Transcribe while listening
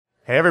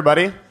Hey,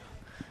 everybody.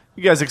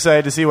 You guys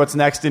excited to see what's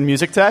next in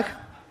music tech?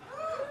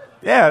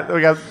 Yeah, we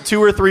got 2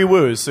 or 3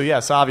 woos, so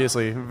yes,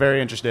 obviously,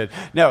 very interested.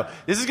 No,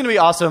 this is going to be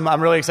awesome. I'm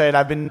really excited.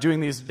 I've been doing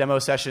these demo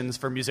sessions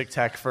for music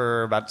tech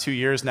for about 2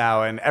 years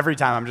now, and every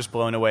time I'm just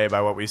blown away by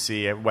what we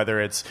see,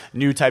 whether it's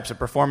new types of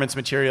performance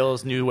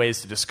materials, new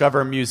ways to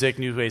discover music,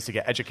 new ways to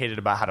get educated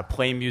about how to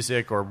play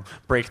music or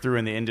break through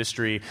in the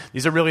industry.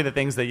 These are really the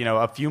things that,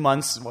 a few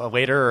months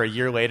later or a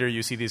year later,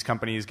 you see these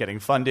companies getting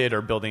funded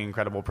or building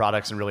incredible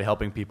products and really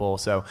helping people.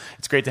 So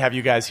it's great to have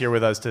you guys here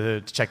with us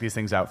to check these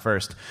things out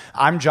first.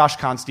 I'm Josh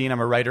Constein. I'm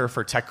a writer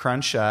for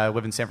TechCrunch. I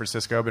live in San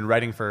Francisco. I've been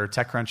writing for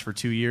TechCrunch for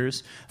 2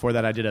 years. Before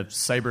that, I did a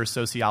cyber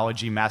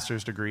sociology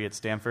master's degree at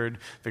Stanford,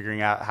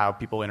 figuring out how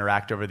people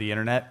interact over the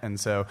internet. And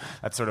so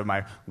that's sort of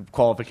my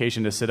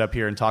qualification to sit up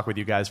here and talk with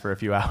you guys for a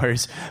few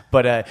hours.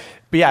 But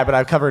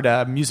I've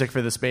covered music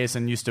for the space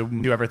and used to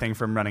do everything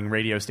from running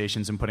radio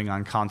stations and putting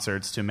on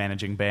concerts to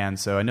managing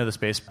bands. So I know the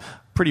space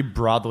pretty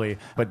broadly.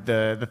 But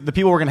the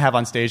people we're going to have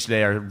on stage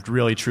today are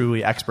really,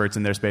 truly experts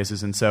in their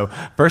spaces. And so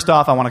first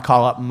off, I want to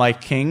call up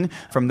Mike King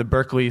from the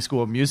Berklee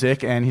School of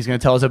Music, and he's going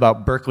to tell us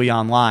about Berklee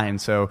Online.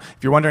 So if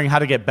you're wondering how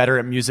to get better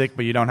at music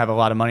but you don't have a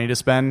lot of money to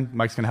spend,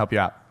 Mike's going to help you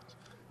out.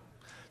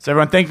 So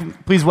everyone,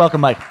 please welcome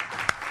Mike.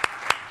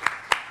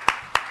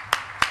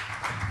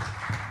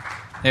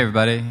 Hey,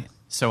 everybody.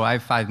 So I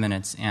have 5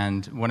 minutes,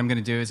 and what I'm going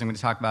to do is I'm going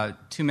to talk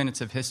about 2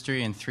 minutes of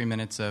history and 3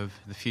 minutes of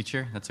the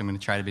future. That's what I'm going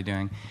to try to be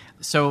doing.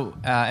 So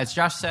as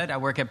Josh said, I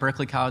work at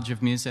Berklee College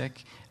of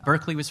Music.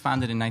 Berklee was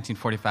founded in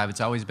 1945.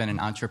 It's always been an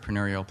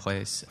entrepreneurial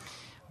place.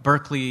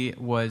 Berklee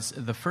was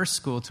the first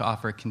school to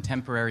offer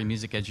contemporary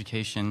music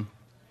education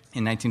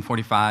in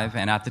 1945,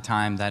 and at the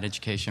time, that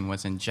education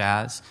was in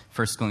jazz,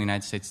 first school in the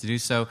United States to do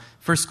so,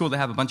 first school to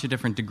have a bunch of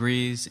different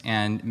degrees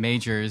and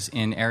majors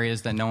in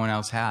areas that no one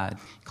else had,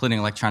 including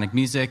electronic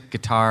music,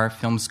 guitar,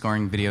 film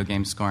scoring, video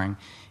game scoring.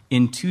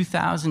 In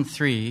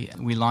 2003,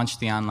 we launched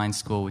the online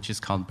school, which is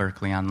called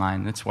Berklee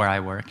Online. That's where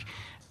I work.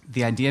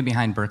 The idea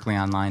behind Berklee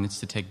Online is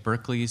to take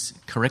Berklee's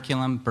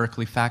curriculum,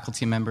 Berklee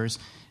faculty members,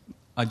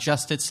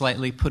 adjust it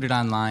slightly, put it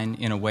online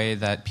in a way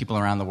that people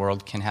around the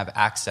world can have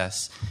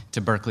access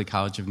to Berklee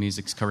College of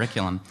Music's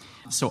curriculum.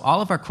 So all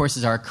of our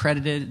courses are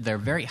accredited. They're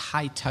very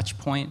high touch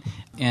point,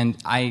 and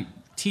I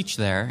teach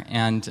there.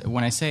 And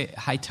when I say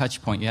high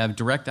touch point, you have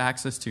direct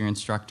access to your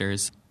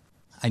instructors.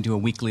 I do a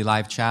weekly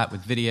live chat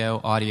with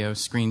video, audio,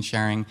 screen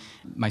sharing.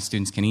 My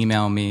students can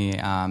email me.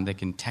 They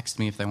can text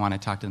me if they want to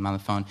talk to them on the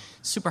phone.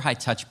 Super high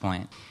touch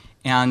point.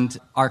 And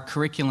our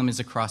curriculum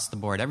is across the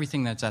board.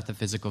 Everything that's at the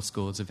physical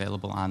school is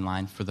available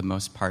online for the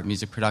most part.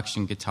 Music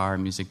production, guitar,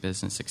 music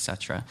business,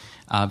 etc.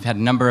 I've had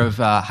a number of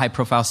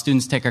high-profile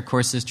students take our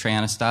courses. Trey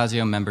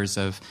Anastasio, members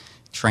of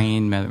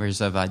Train,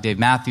 members of Dave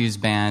Matthews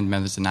Band,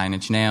 members of Nine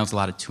Inch Nails. A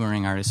lot of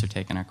touring artists are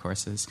taking our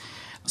courses.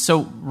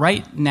 So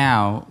right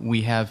now,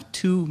 we have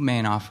 2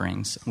 main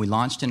offerings. We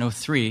launched in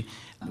 2003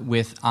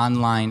 with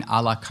online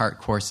a la carte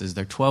courses.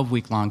 They're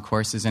 12-week-long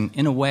courses, and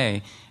in a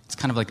way, it's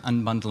kind of like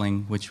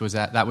unbundling, which was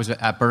at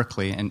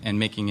Berklee, and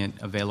making it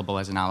available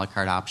as an a la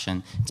carte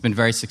option. It's been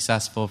very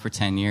successful for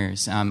 10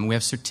 years. We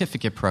have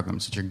certificate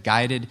programs, which are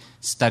guided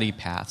study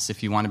paths.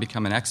 If you want to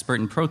become an expert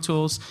in Pro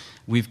Tools,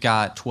 we've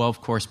got a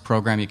 12-course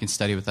program you can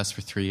study with us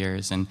for 3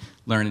 years and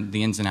learn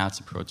the ins and outs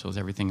of Pro Tools,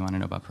 everything you want to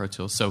know about Pro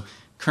Tools. So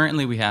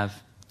currently we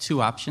have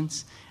 2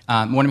 options.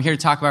 What I'm here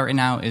to talk about right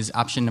now is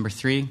option number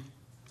 3,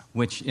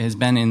 which has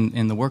been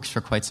in the works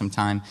for quite some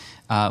time,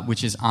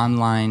 which is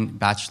online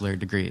bachelor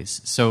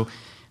degrees. So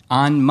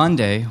on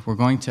Monday, we're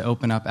going to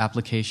open up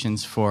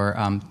applications for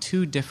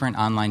 2 different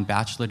online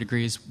bachelor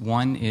degrees.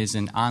 One is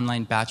an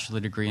online bachelor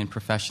degree in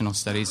professional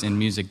studies in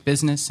music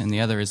business, and the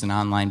other is an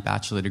online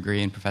bachelor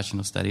degree in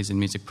professional studies in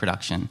music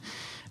production.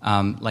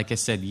 Like I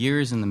said,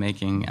 years in the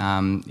making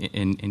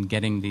in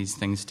getting these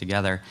things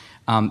together.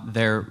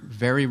 They're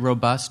very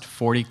robust.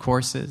 40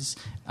 courses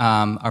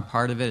are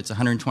part of it. It's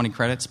 120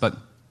 credits, but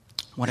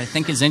what I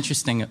think is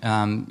interesting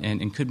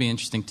and could be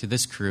interesting to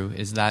this crew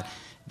is that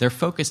they're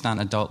focused on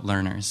adult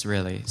learners,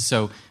 really.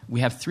 So we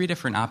have 3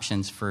 different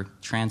options for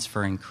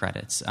transferring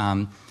credits.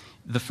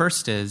 The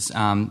first is,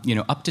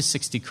 up to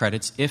 60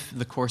 credits if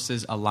the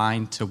courses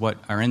align to what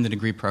are in the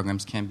degree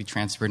programs can be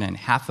transferred in.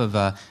 Half of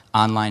an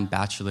online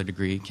bachelor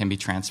degree can be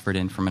transferred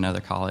in from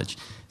another college.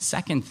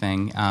 Second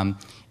thing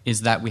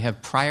is that we have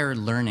prior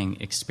learning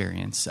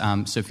experience.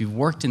 So if you've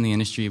worked in the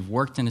industry, you've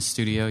worked in a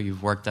studio,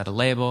 you've worked at a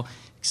label,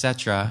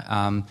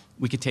 etc.,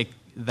 we could take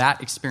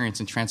that experience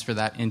and transfer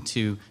that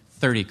into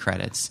 30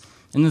 credits.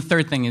 And the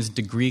third thing is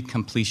degree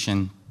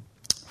completion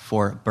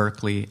for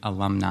Berklee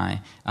alumni.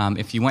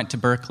 If you went to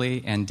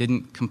Berklee and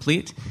didn't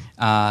complete,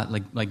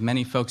 like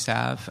many folks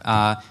have,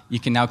 you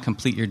can now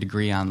complete your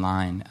degree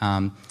online.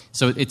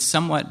 So it's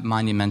somewhat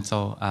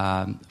monumental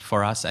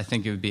for us. I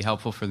think it would be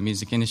helpful for the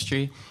music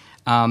industry.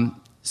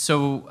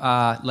 So,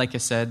 like I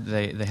said,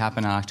 they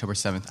happen on October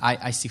 7th.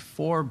 I see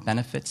 4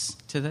 benefits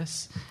to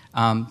this.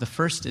 The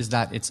first is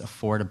that it's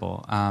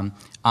affordable.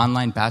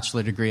 Online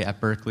bachelor degree at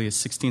Berklee is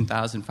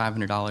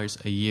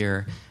 $16,500 a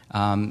year.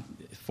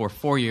 For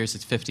 4 years,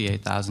 it's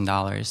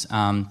 $58,000.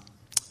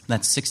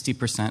 That's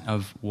 60%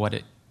 of what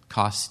it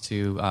costs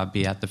to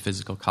be at the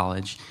physical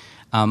college.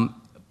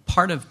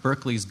 Part of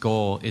Berklee's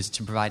goal is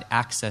to provide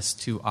access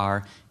to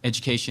our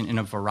education in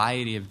a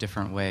variety of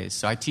different ways.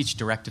 So I teach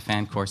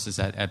direct-to-fan courses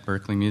at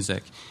Berklee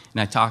Music,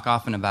 and I talk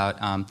often about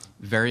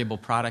variable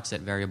products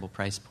at variable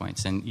price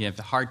points. And you have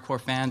the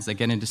hardcore fans that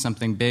get into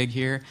something big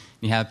here, and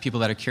you have people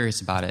that are curious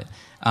about it.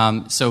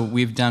 So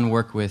we've done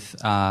work with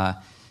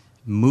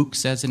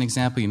MOOCs, as an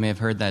example. You may have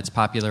heard that it's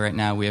popular right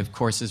now. We have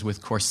courses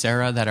with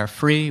Coursera that are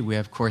free. We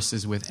have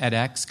courses with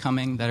edX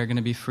coming that are going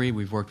to be free.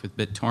 We've worked with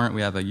BitTorrent. We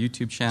have a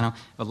YouTube channel.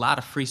 A lot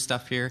of free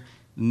stuff here.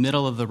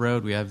 Middle of the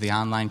road, we have the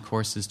online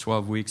courses,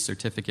 12-week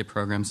certificate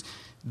programs.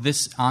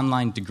 This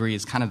online degree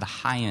is kind of the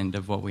high end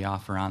of what we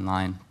offer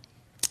online.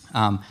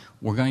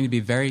 We're going to be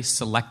very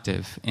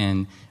selective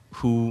in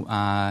who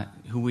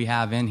we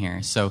have in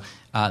here. So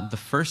the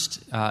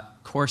first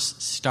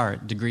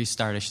degree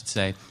start, I should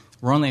say,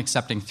 we're only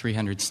accepting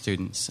 300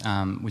 students,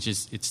 which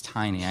is, it's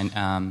tiny.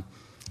 And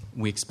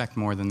we expect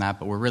more than that,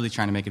 but we're really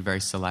trying to make it very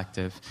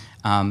selective.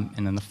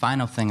 And then the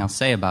final thing I'll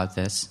say about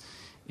this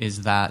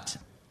is that,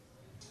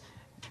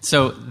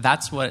 so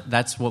that's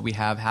what we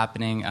have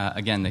happening.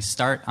 Again, they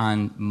start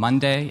on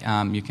Monday.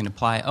 You can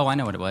apply, I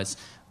know what it was,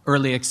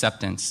 early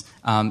acceptance.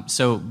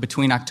 So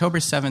between October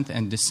 7th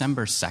and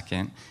December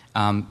 2nd,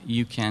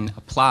 you can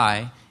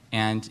apply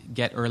and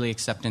get early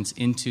acceptance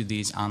into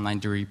these online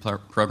degree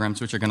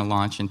programs, which are going to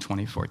launch in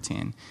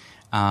 2014.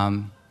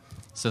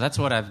 So that's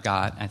what I've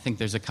got. I think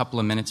there's a couple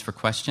of minutes for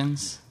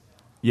questions.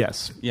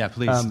 Yes. Yeah,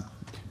 please.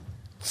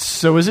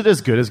 So is it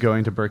as good as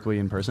going to Berklee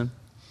in person?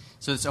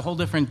 So it's a whole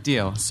different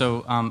deal.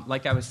 So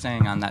like I was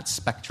saying on that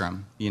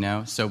spectrum,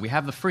 so we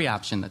have the free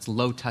option that's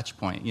low touch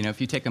point.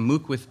 If you take a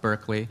MOOC with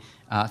Berklee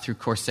through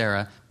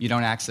Coursera, you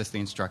don't access the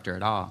instructor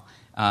at all.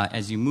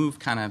 As you move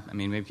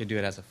maybe you could do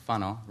it as a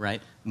funnel,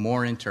 right?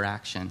 More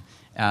interaction.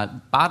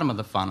 Bottom of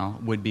the funnel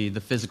would be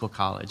the physical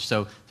college.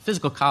 So the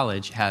physical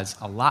college has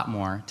a lot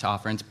more to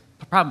offer, and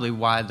it's probably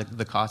why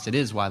the cost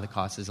is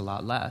a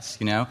lot less,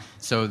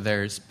 So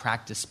there's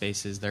practice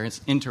spaces,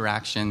 there's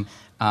interaction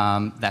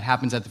that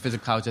happens at the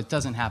physical college that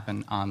doesn't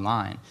happen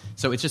online.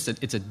 So it's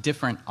a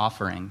different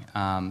offering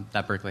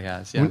that Berklee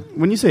has. Yeah.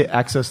 When you say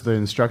access the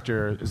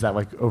instructor, is that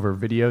like over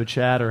video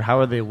chat, or how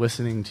are they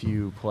listening to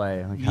you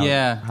play?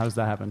 How does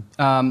that happen?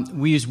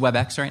 We use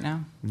WebEx right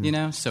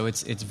now, so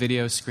it's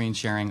video, screen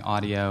sharing,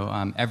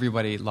 audio.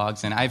 Everybody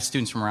logs in. I have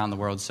students from around the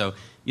world, so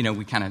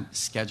we kind of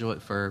schedule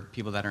it for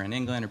people that are in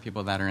England or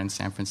people that are in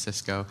San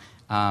Francisco.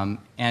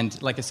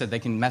 And like I said, they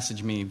can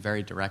message me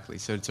very directly,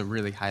 so it's a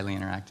really highly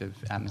interactive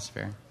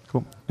atmosphere.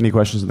 Cool. Any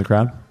questions in the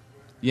crowd?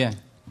 Yeah.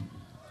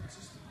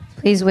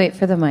 Please wait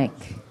for the mic.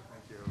 Thank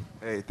you.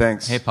 Hey,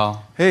 thanks. Hey,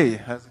 Paul. Hey,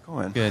 how's it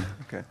going? Good.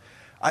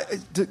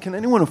 Okay. Can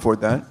anyone afford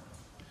that?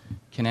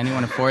 Can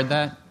anyone afford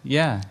that?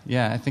 Yeah,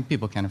 I think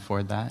people can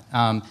afford that.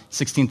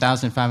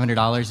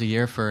 $16,500 a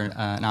year for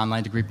an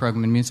online degree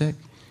program in music?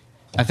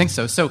 I think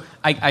so. So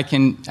I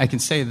can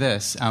say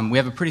this. We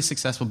have a pretty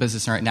successful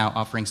business right now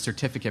offering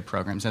certificate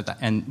programs.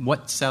 And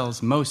what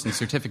sells most in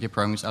certificate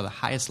programs are the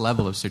highest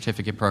level of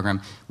certificate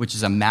program, which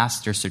is a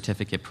master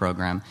certificate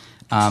program.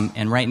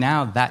 And right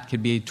now, that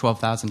could be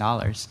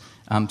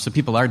 $12,000. So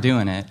people are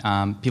doing it.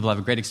 People have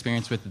a great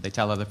experience with it. They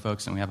tell other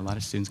folks, and we have a lot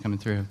of students coming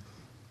through.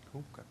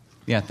 Cool. Okay.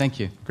 Yeah,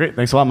 thank you. Great.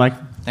 Thanks a lot, Mike.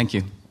 Thank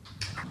you.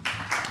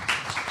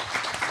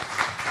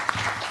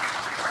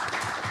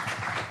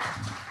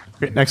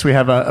 Great. Next, we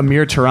have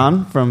Amir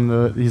Turan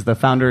he's the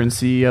founder and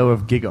CEO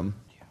of Gig'em.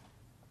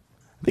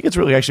 I think it's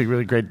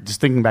really great, just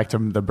thinking back to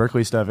the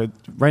Berklee stuff.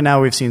 Right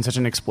now, we've seen such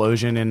an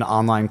explosion in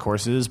online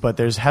courses, but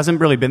there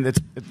hasn't really been,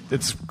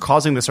 it's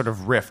causing this sort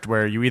of rift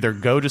where you either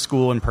go to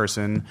school in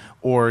person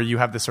or you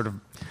have this sort of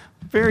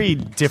very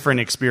different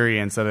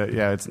experience.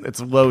 It's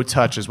low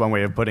touch is one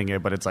way of putting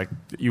it, but it's like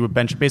you would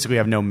basically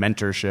have no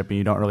mentorship and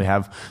you don't really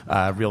have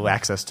real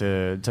access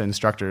to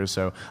instructors.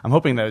 So I'm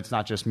hoping that it's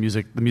not just the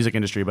music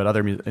industry, but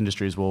other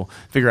industries will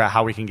figure out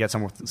how we can get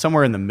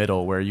somewhere in the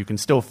middle where you can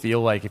still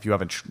feel like if you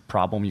have a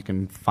problem, you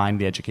can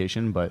find the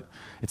education, but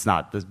it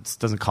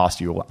doesn't cost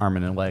you an arm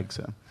and a leg.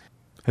 So,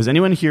 has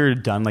anyone here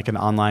done like an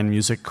online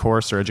music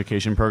course or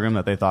education program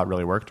that they thought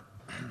really worked?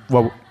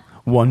 Well,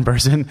 one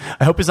person.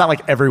 I hope it's not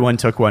like everyone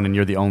took one and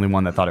you're the only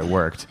one that thought it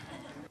worked.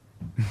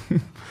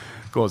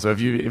 Cool. So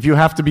if you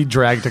have to be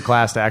dragged to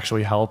class to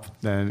actually help,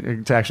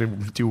 to actually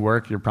do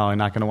work, you're probably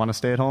not going to want to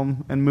stay at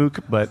home and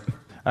MOOC. But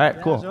all right,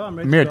 cool. So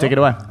Amir, take it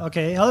away.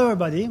 Okay. Hello,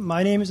 everybody.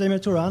 My name is Amir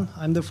Turan.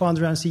 I'm the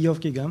founder and CEO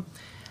of Gig'em.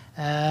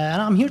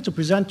 And I'm here to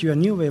present you a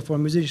new way for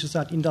musicians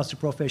and industry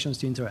professionals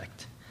to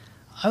interact.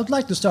 I would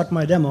like to start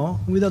my demo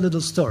with a little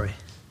story.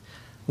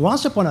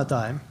 Once upon a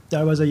time,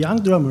 there was a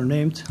young drummer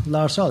named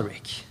Lars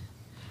Ulrich.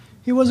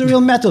 He was a real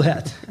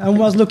metalhead and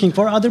was looking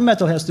for other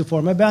metalheads to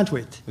form a band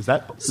with. Is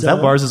that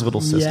Lars' little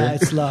sister? Yeah,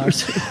 it's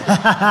Lars.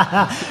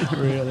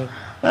 Really.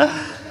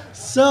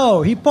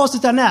 So he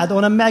posted an ad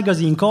on a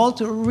magazine called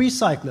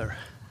Recycler.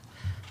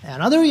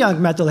 Another young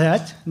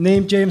metalhead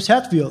named James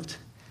Hetfield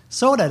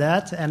saw that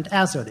ad and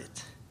answered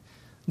it.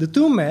 The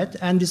two met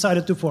and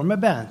decided to form a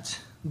band.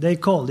 They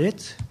called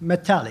it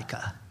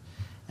Metallica.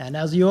 And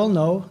as you all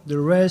know, the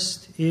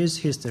rest is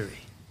history.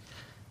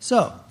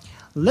 So,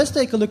 let's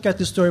take a look at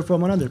the story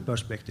from another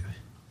perspective.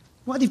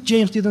 What if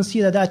James didn't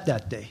see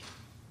that day?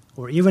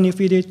 Or even if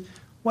he did,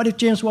 what if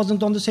James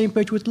wasn't on the same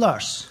page with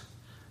Lars?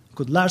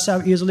 Could Lars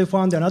have easily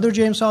found another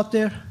James out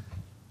there?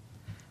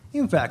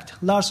 In fact,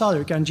 Lars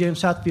Ulrich and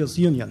James Hetfield's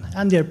union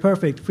and their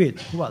perfect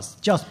fit was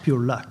just pure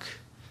luck.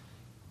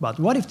 But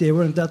what if they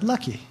weren't that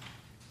lucky?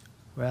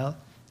 Well,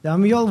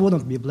 then we all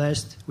wouldn't be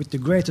blessed with the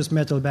greatest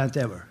metal band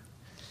ever.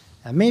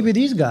 And maybe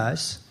these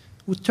guys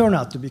would turn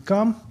out to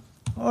become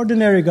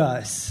ordinary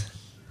guys.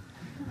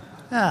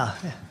 Well,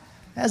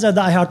 as a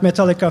die-hard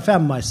Metallica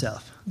fan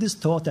myself, this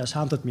thought has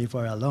haunted me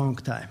for a long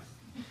time.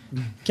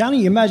 Can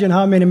you imagine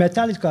how many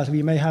Metallicas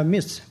we may have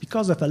missed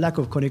because of a lack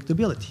of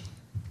connectability?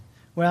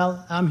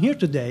 Well, I'm here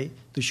today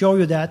to show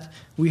you that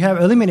we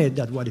have eliminated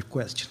that what-if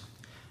question.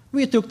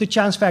 We took the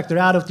chance factor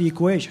out of the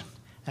equation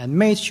and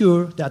made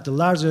sure that the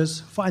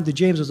Larses find the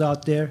Jameses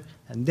out there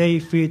and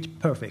they fit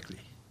perfectly.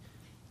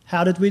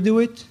 How did we do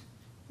it?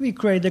 We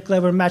created a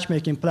clever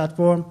matchmaking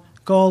platform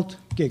called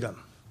Gigam.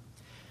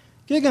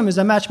 Gigam is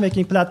a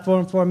matchmaking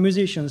platform for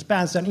musicians,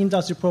 bands, and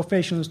industry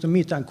professionals to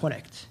meet and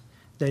connect.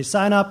 They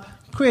sign up,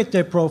 create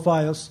their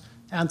profiles,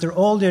 enter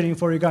all their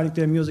info regarding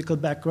their musical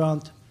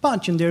background,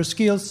 punch in their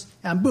skills,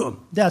 and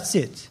boom, that's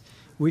it.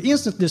 We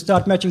instantly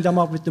start matching them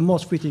up with the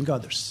most fitting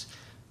others.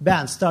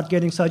 Bands start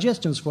getting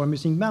suggestions for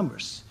missing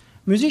members.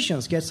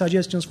 Musicians get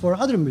suggestions for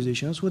other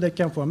musicians who they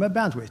can form a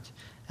band with.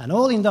 And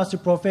all industry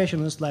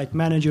professionals like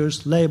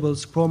managers,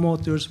 labels,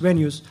 promoters,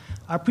 venues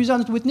are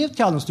presented with new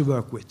talents to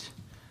work with.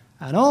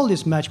 And all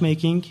this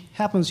matchmaking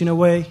happens in a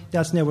way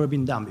that's never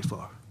been done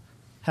before.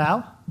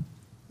 How?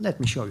 Let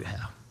me show you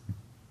how.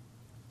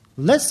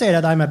 Let's say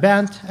that I'm a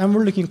band and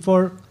we're looking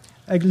for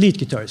a lead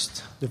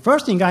guitarist. The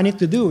first thing I need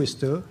to do is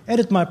to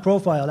edit my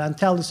profile and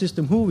tell the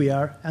system who we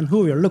are and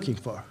who we are looking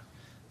for.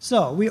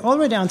 So we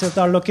already entered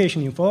our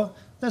location info.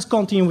 Let's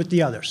continue with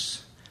the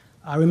others.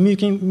 Are we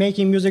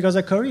making music as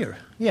a career?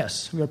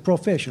 Yes, we are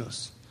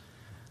professionals.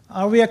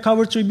 Are we a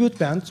cover tribute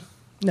band?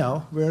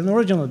 No, we're an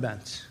original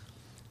band.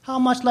 How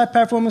much live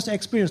performance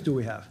experience do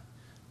we have?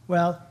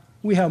 Well,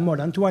 we have more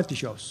than 20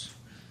 shows.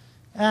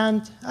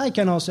 And I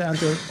can also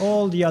enter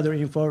all the other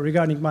info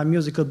regarding my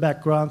musical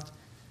background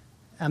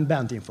and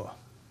band info.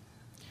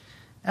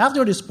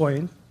 After this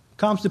point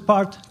comes the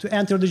part to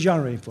enter the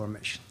genre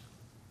information.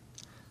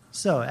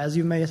 So, as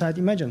you may have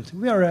imagined,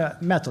 we are a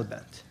metal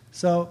band.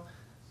 So,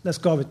 let's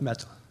go with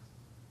metal.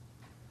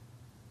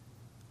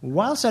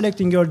 While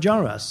selecting your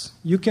genres,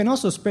 you can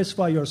also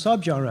specify your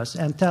subgenres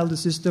and tell the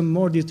system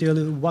more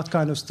detailedly what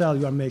kind of style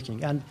you are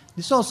making. And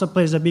this also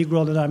plays a big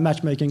role in our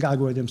matchmaking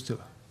algorithms too.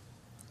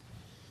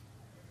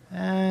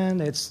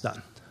 And it's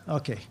done.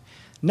 Okay.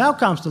 Now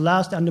comes the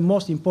last and the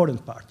most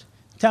important part,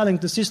 telling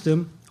the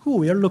system who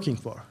we are looking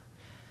for.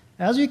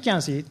 As you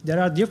can see, there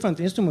are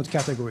different instrument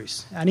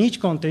categories, and each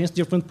contains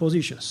different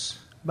positions.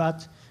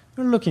 But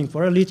we're looking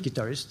for a lead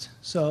guitarist,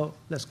 so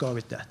let's go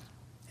with that.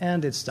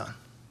 And it's done.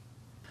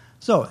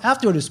 So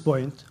after this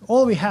point,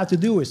 all we have to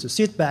do is to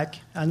sit back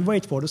and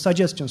wait for the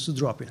suggestions to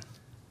drop in.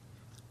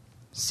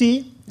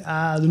 See,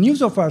 the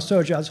news of our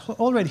search has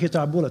already hit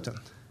our bulletin.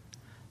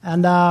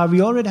 And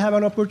we already have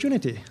an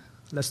opportunity.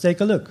 Let's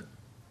take a look.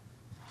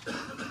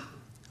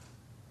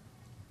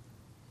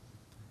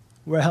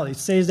 Well, it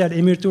says that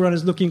Emir Turan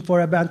is looking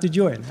for a band to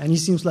join, and he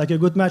seems like a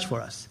good match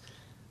for us.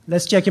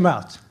 Let's check him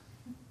out.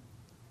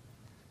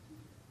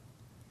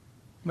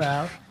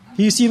 Well,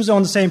 he seems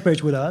on the same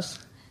page with us.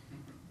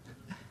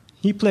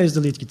 He plays the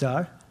lead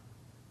guitar.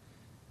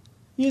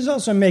 He is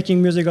also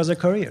making music as a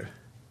career.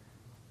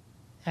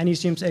 And he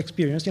seems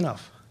experienced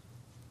enough.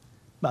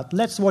 But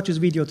let's watch his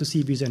video to see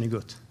if he's any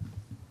good.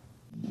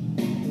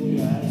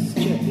 Let's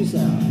check this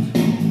out.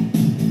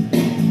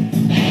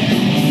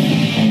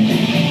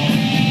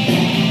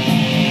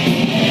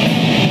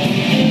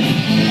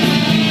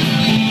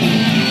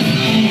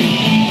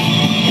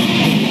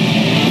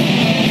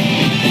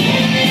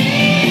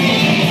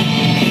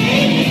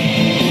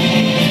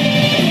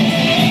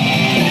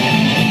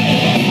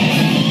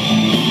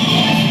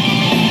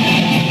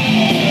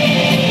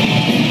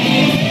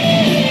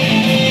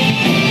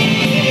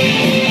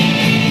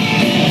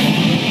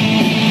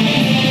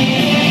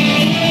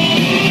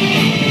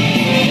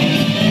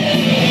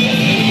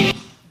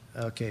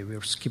 Okay,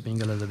 we're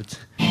skipping a little bit.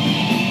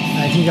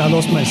 I think I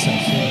lost myself.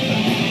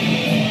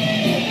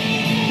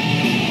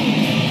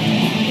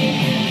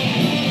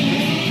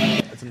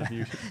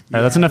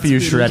 That's enough of you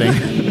shredding.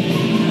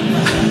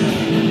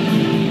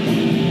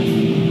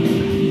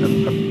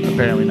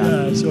 Apparently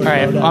not. All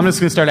right, I'm just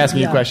going to start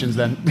asking you questions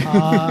then.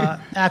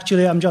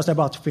 Actually, I'm just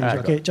about to finish.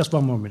 Okay, just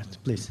one more minute,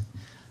 please.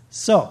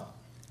 So,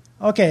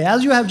 okay,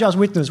 as you have just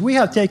witnessed, we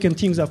have taken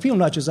things a few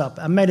notches up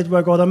and made it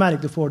work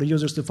automatically for the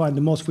users to find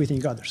the most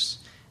fitting others.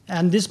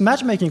 And this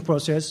matchmaking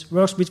process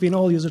works between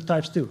all user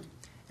types too.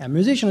 A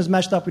musician is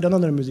matched up with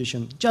another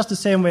musician, just the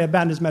same way a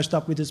band is matched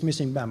up with its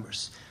missing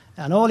members.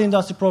 And all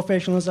industry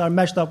professionals are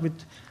matched up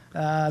with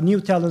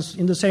new talents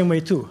in the same way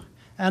too.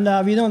 And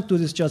we don't do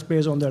this just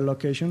based on their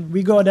location.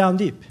 We go down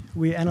deep.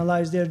 We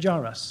analyze their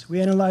genres.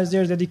 We analyze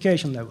their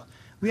dedication level.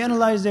 We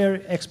analyze their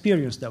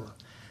experience level.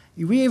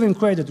 We even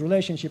created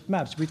relationship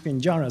maps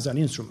between genres and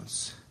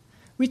instruments.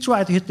 We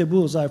try to hit the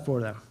bullseye for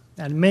them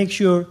and make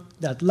sure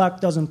that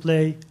luck doesn't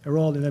play a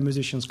role in a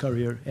musician's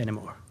career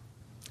anymore.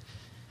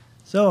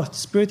 So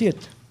that's pretty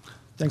it.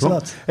 Thanks Cool. a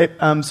lot. Hey,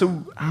 so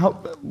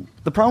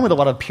the problem with a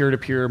lot of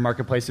peer-to-peer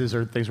marketplaces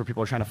or things where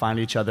people are trying to find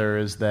each other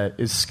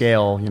is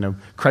scale. You know,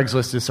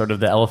 Craigslist is sort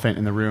of the elephant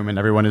in the room, and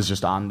everyone is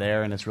just on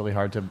there, and it's really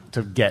hard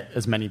to get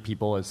as many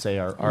people as, say,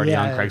 are already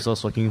on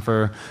Craigslist looking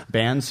for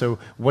bands. So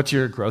what's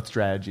your growth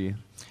strategy?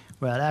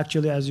 Well,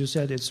 actually, as you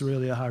said, it's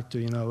really hard to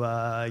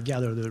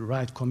gather the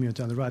right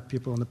community and the right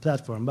people on the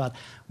platform. But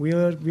we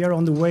are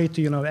on the way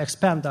to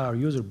expand our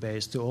user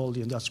base to all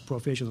the industry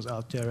professionals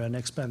out there and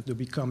expand to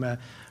become a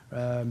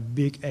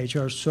big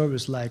HR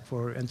service like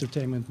for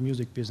entertainment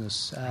music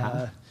business.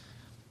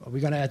 We're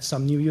going to add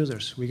some new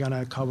users. We're going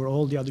to cover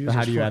all the other users. But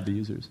how do you add the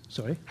users?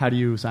 Sorry? How do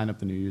you sign up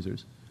the new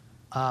users?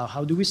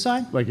 How do we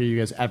sign? Like, are you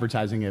guys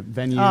advertising at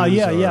venues?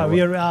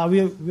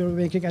 We're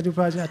making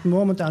advertising at the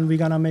moment, and we're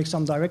gonna make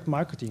some direct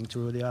marketing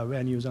through the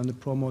venues and the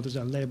promoters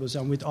and labels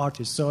and with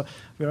artists. So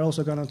we're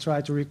also gonna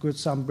try to recruit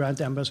some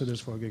brand ambassadors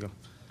for Gigam.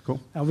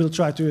 Cool. And we'll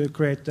try to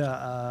create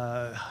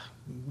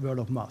word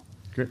of mouth.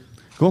 Great.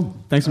 Cool.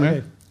 Thanks,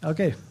 Amir.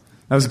 Okay.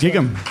 That was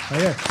Gigam.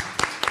 Okay.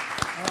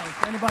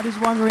 If anybody's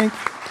wondering,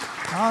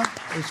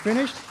 it's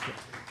finished.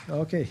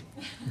 Okay.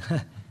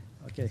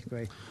 Okay.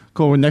 Great.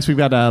 Cool. Next, we've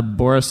got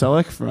Bora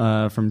Selik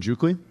from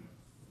Jukely.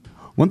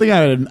 One thing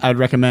I'd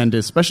recommend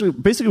is,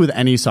 basically with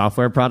any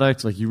software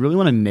product, like you really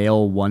want to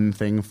nail one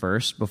thing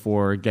first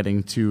before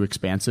getting too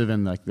expansive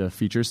in like the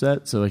feature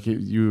set. So like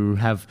you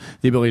have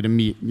the ability to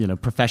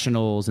meet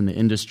professionals in the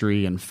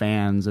industry and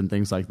fans and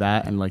things like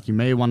that, and like you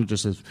may want to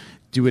just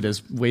do it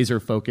as laser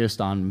focused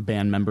on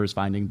band members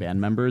finding band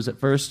members at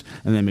first,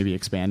 and then maybe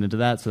expand into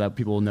that so that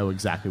people will know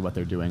exactly what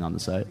they're doing on the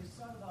site.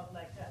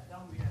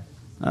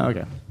 Oh,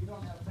 okay.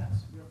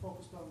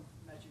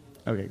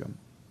 Okay, good.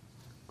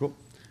 Cool.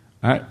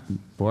 All right,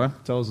 Bora,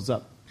 tell us what's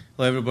up.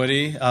 Hello,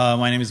 everybody.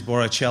 My name is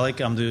Bora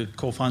Çelik. I'm the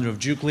co-founder of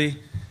Jukely.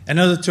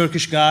 Another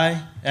Turkish guy,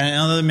 and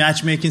another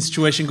matchmaking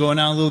situation going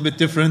on a little bit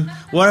different.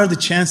 What are the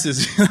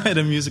chances at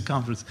a music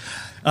conference?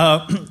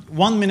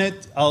 1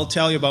 minute, I'll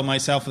tell you about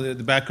myself, the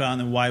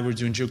background, and why we're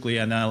doing Jukely,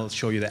 and then I'll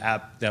show you the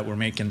app that we're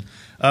making.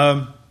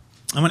 I'm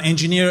an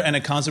engineer and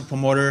a concert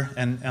promoter,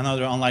 and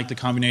another unlikely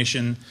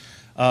combination.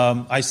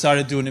 I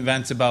started doing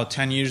events about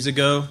 10 years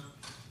ago.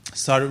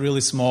 Started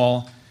really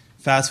small.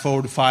 Fast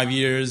forward to 5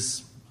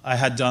 years, I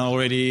had done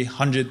already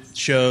 100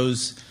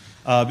 shows,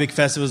 big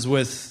festivals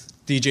with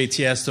DJ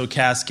Tiesto,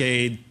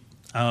 Cascade,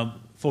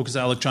 focused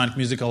on electronic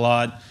music a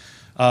lot.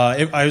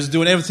 I was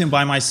doing everything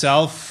by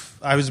myself.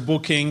 I was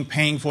booking,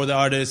 paying for the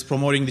artists,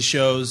 promoting the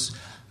shows.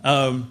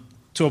 To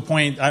a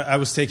point, I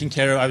was taking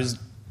care of, I was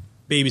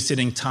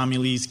babysitting Tommy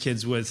Lee's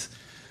kids with,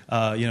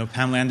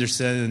 Pamela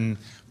Anderson, and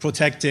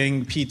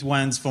protecting Pete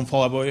Wentz from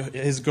Fall Out Boy,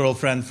 his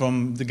girlfriend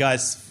from the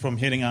guys from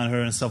hitting on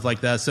her and stuff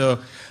like that. So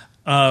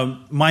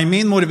my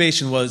main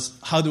motivation was,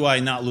 how do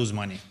I not lose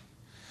money?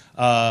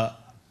 I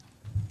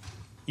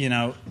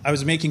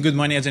was making good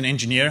money as an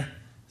engineer,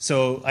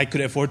 so I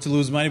could afford to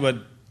lose money, but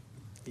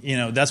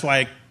that's why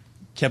I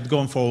kept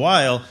going for a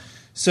while.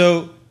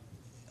 So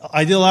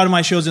I did a lot of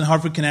my shows in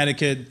Hartford,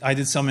 Connecticut. I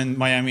did some in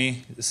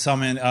Miami,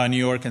 some in New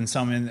York, and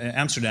some in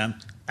Amsterdam.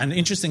 And the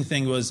interesting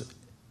thing was,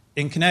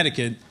 in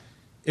Connecticut,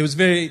 it was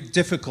very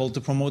difficult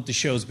to promote the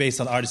shows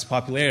based on artist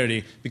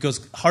popularity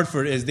because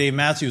Hartford is Dave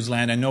Matthews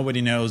Land and nobody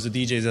knows the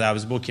DJs that I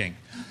was booking.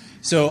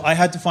 So I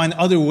had to find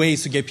other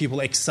ways to get people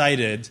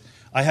excited.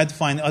 I had to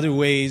find other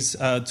ways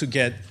to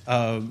get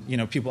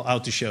people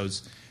out to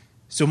shows.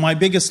 So my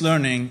biggest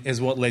learning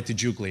is what led to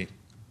Jukely.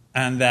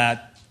 And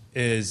that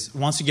is,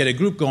 once you get a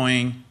group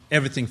going,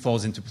 everything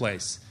falls into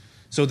place.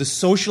 So the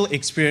social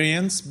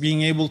experience,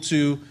 being able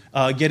to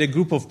get a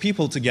group of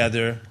people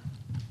together,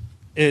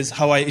 is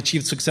how I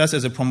achieved success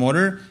as a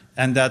promoter,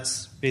 and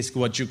that's basically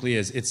what Jukely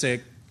is. It's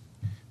a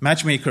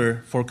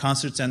matchmaker for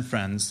concerts and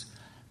friends,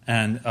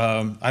 and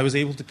I was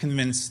able to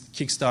convince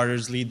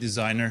Kickstarter's lead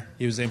designer,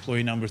 he was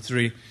employee number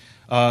 3,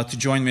 to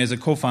join me as a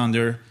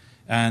co-founder,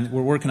 and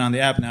we're working on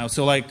the app now.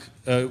 So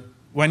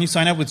when you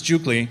sign up with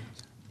Jukely,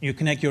 you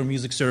connect your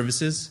music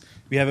services.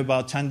 We have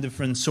about 10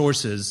 different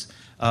sources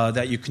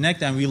that you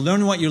connect, and we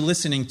learn what you're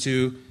listening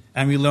to,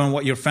 and we learn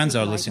what your friends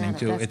are listening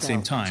to at the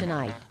same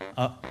time.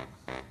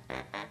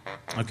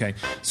 Okay,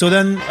 so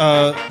then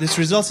this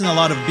results in a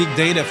lot of big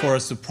data for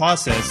us to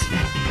process,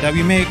 that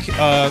we make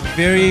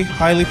very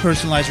highly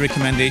personalized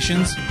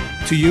recommendations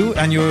to you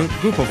and your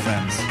group of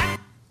friends.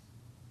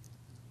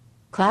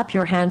 Clap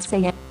your hands,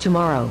 say it,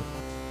 tomorrow.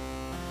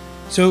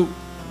 So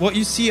what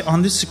you see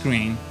on this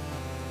screen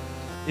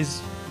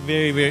is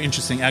very, very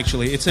interesting,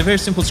 actually. It's a very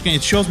simple screen.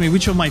 It shows me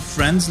which of my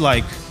friends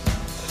like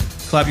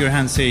Clap Your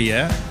Hands, Say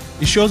Yeah.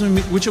 It shows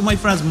me which of my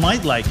friends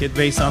might like it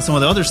based on some of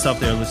the other stuff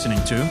they're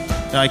listening to.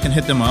 That I can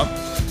hit them up.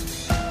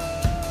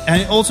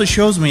 And it also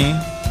shows me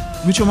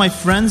which of my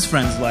friends'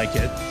 like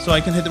it, so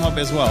I can hit them up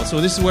as well. So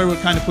this is where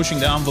we're kind of pushing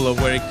the envelope,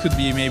 where it could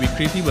be maybe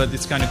creepy, but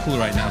it's kind of cool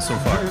right now so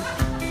far.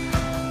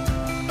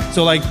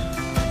 So like,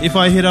 if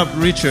I hit up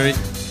Richard,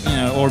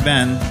 or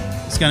Ben,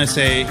 it's gonna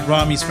say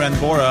Rami's friend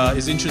Bora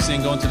is interested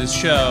in going to this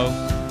show.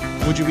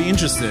 Would you be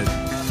interested?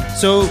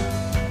 So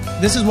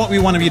this is what we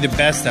want to be the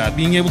best at,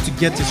 being able to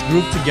get this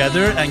group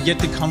together and get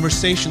the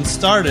conversation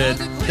started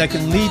that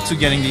can lead to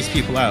getting these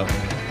people out.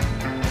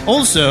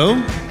 Also,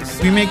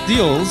 we make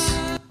deals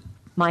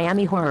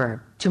Miami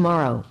Horror,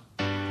 tomorrow.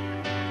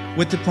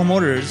 with the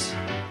promoters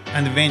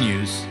and the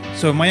venues.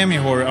 So Miami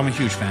Horror, I'm a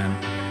huge fan.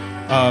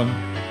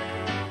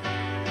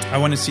 I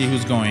want to see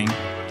who's going,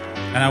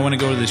 and I want to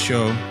go to this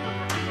show.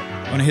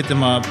 I want to hit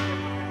them up,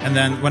 and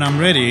then when I'm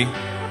ready,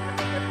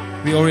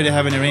 we already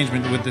have an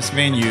arrangement with this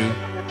venue.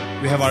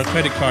 We have our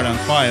credit card on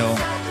file.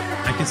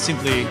 I can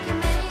simply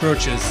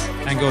purchase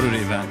and go to the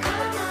event.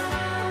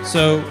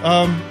 So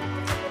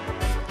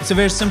it's a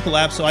very simple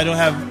app, so I don't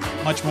have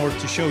much more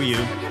to show you.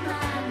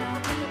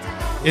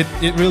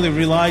 It really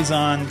relies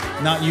on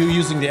not you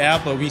using the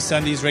app, but we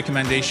send these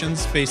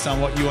recommendations based on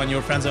what you and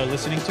your friends are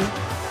listening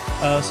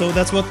to. So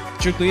that's what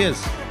Jukely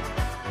is.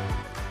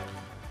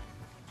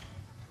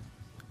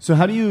 So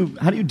how do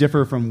you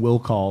differ from Will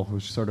Call,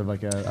 which is sort of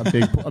like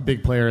a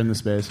big player in the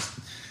space?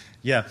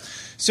 Yeah.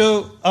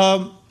 So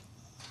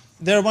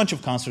there are a bunch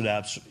of concert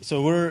apps.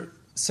 So we're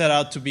set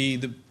out to be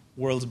the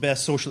world's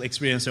best social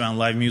experience around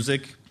live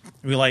music.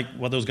 We like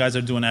what those guys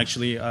are doing.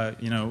 Actually,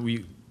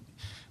 we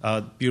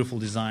beautiful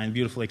design,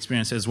 beautiful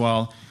experience as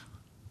well.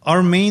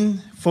 Our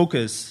main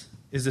focus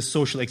is the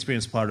social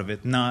experience part of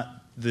it, not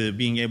the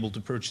being able to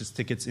purchase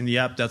tickets in the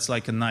app. That's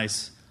like a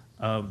nice.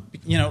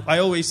 I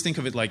always think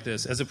of it like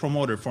this. As a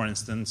promoter, for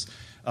instance,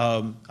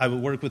 I will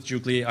work with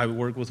Jukely, I will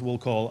work with Will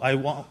Call. I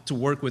want to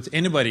work with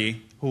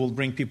anybody who will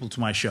bring people to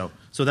my show.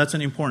 So that's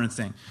an important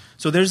thing.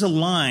 So there's a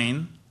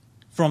line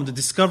from the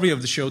discovery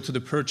of the show to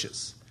the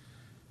purchase.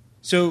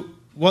 So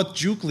what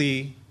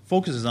Jukely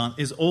focuses on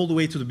is all the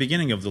way to the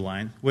beginning of the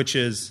line, which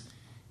is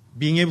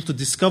being able to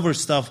discover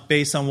stuff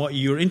based on what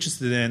you're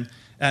interested in.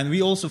 And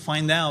we also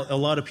find out a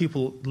lot of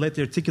people let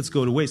their tickets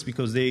go to waste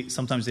because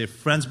sometimes their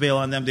friends bail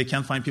on them. They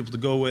can't find people to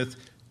go with.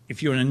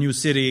 If you're in a new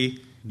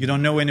city, you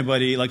don't know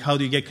anybody. Like, how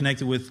do you get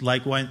connected with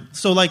like-minded?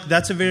 So,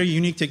 that's a very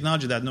unique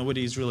technology that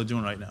nobody is really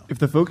doing right now. If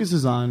the focus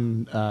is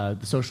on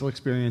the social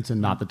experience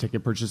and not the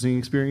ticket purchasing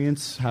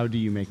experience, how do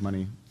you make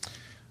money?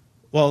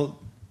 Well,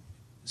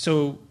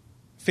 so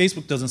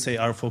Facebook doesn't say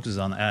our focus is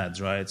on ads,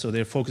 right? So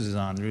their focus is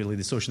on really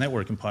the social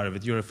networking part of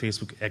it. You're a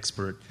Facebook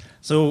expert.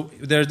 So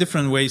there are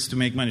different ways to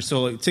make money.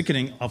 So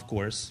ticketing, of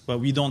course, but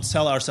we don't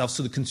sell ourselves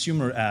to the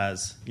consumer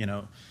as,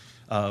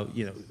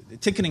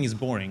 ticketing is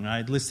boring,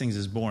 right? Listings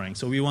is boring.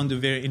 So we want to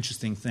do very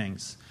interesting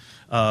things.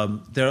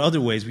 There are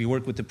other ways. We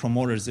work with the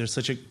promoters. There's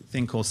such a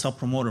thing called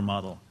sub-promoter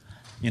model.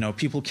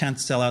 People can't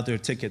sell out their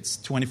tickets.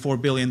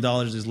 $24 billion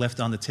is left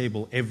on the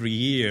table every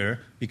year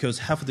because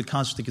half of the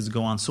concert tickets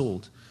go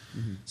unsold.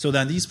 Mm-hmm. So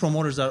then these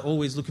promoters are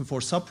always looking for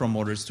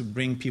sub-promoters to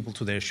bring people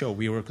to their show.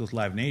 We work with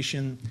Live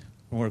Nation,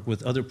 we work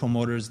with other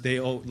promoters. They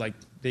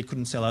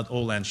couldn't sell out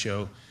All-Land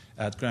show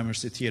at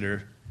Gramercy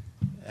Theater.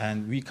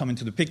 And we come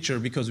into the picture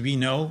because we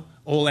know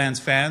All-Land's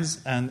fans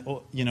and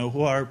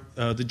who are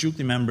the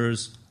Jukely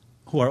members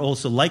who are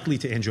also likely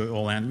to enjoy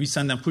All-Land. We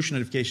send them push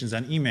notifications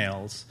and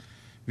emails.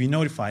 We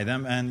notify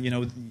them, and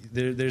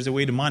there's a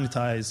way to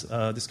monetize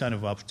this kind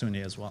of opportunity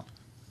as well.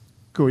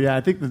 Cool. Yeah,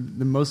 I think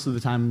the most of the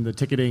time the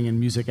ticketing and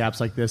music apps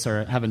like this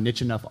have a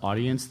niche enough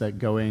audience that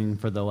going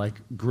for the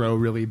grow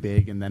really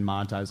big and then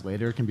monetize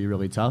later can be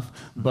really tough.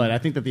 Mm-hmm. But I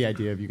think that the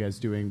idea of you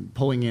guys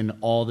pulling in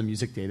all the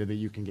music data that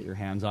you can get your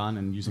hands on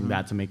and using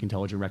that to make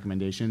intelligent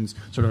recommendations,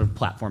 sort of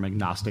platform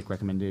agnostic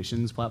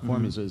recommendations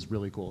platform is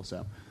really cool.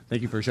 So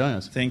thank you for showing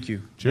us. Thank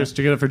you. Cheers.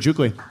 Check it out for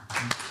Jukely.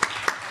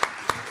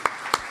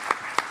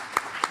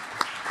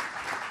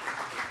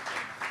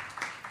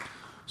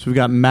 So we've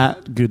got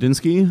Matt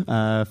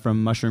Gudinsky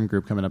from Mushroom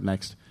Group coming up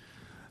next.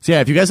 So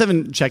yeah, if you guys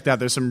haven't checked out,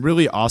 there's some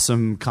really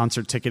awesome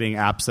concert ticketing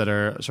apps that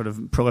are sort of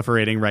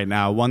proliferating right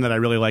now. One that I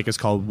really like is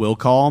called Will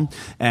Call,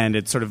 and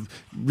it's sort of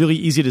really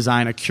easy to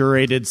design, a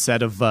curated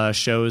set of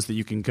shows that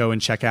you can go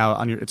and check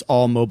out. It's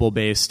all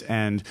mobile-based,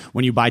 and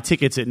when you buy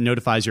tickets, it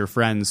notifies your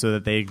friends so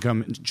that they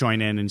come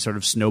join in and sort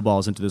of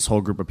snowballs into this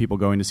whole group of people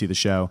going to see the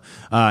show.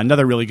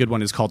 Another really good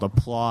one is called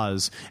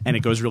Applause, and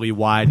it goes really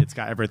wide. It's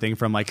got everything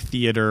from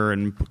theater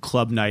and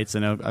club nights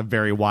and a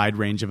very wide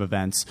range of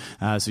events.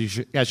 So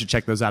you guys should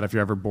check those out if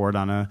you're ever bored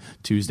on a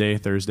Tuesday,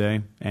 Thursday,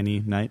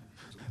 any night.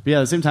 But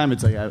yeah, at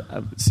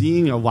the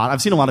seen a lot.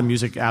 I've seen a lot of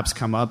music apps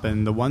come up,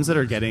 and the ones that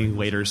are getting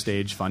later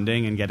stage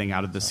funding and getting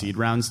out of the seed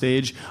round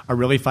stage are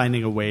really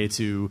finding a way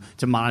to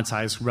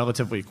monetize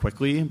relatively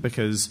quickly,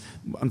 because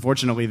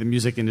unfortunately the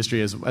music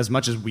industry, as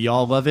much as we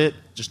all love it,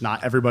 just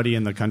not everybody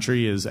in the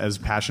country is as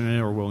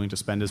passionate or willing to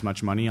spend as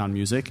much money on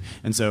music.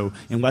 And so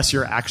unless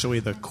you're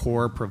actually the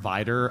core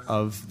provider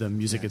of the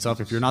music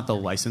itself, if you're not the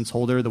license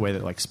holder the way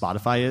that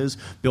Spotify is,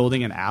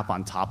 building an app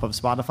on top of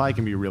Spotify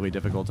can be really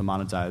difficult to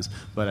monetize.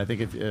 But I think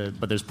if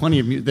but there's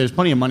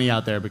plenty of money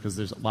out there because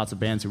there's lots of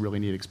bands who really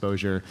need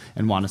exposure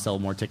and want to sell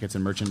more tickets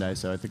and merchandise.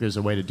 So I think there's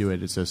a way to do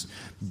it. It's just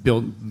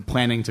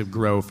planning to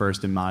grow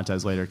first and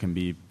monetize later can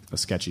be a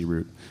sketchy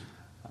route.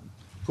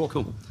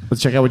 Cool.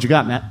 Let's check out what you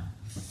got, Matt.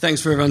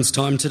 Thanks for everyone's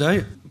time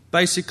today.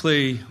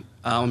 Basically,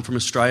 I'm from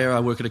Australia. I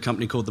work at a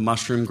company called the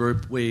Mushroom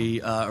Group.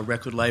 We are a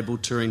record label,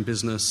 touring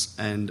business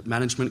and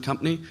management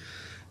company.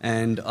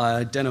 And I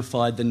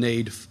identified the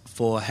need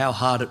for how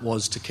hard it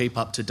was to keep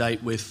up to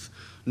date with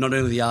not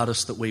only the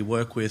artists that we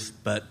work with,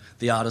 but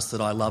the artists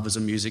that I love as a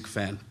music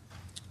fan.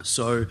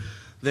 So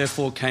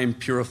therefore came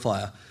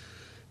Purifier.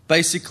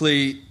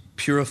 Basically,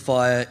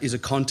 Purifier is a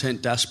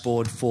content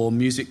dashboard for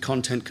music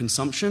content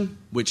consumption,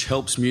 which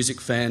helps music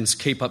fans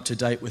keep up to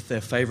date with their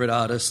favourite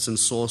artists and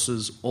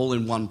sources all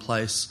in one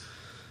place,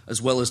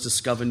 as well as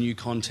discover new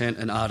content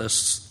and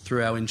artists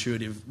through our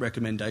intuitive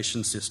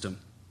recommendation system.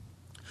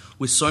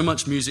 With so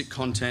much music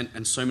content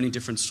and so many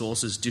different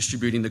sources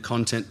distributing the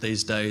content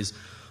these days,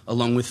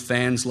 along with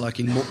fans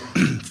liking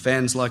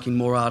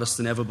more artists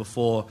than ever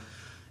before,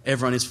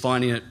 everyone is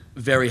finding it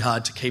very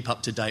hard to keep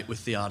up to date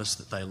with the artists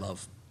that they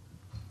love.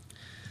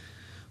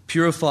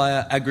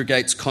 Purifier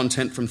aggregates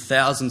content from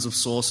thousands of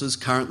sources.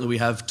 Currently we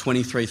have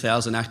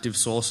 23,000 active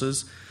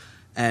sources,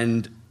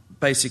 and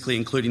basically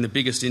including the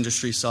biggest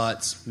industry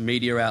sites,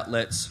 media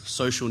outlets,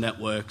 social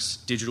networks,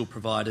 digital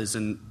providers,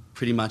 and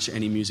pretty much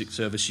any music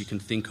service you can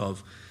think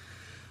of.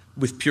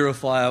 With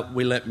Purifier,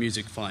 we let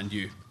music find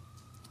you.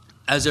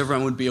 As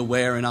everyone would be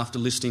aware, and after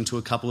listening to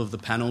a couple of the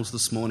panels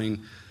this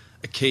morning,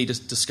 a key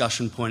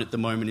discussion point at the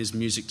moment is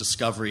music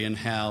discovery and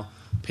how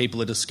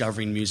people are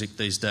discovering music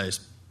these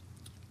days.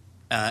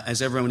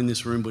 As everyone in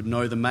this room would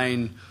know, the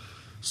main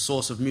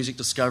source of music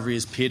discovery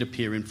is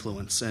peer-to-peer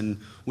influence, and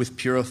with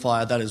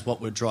Purifier, that is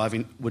what we're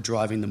driving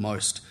the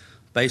most.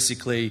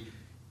 Basically,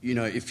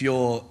 if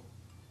you're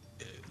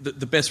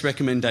the best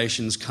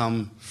recommendations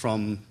come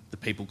from the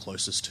people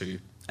closest to you.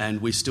 And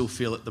we still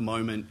feel at the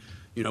moment,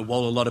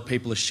 while a lot of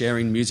people are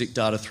sharing music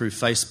data through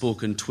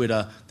Facebook and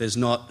Twitter, there's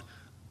not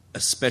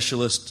a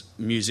specialist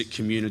music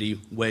community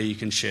where you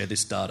can share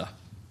this data.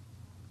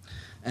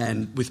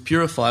 And with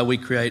Purifier, we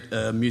create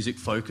a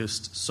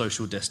music-focused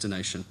social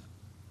destination.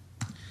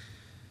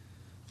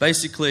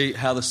 Basically,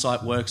 how the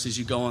site works is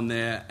you go on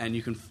there and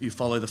you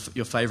follow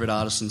your favourite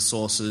artists and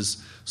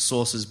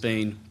sources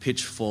being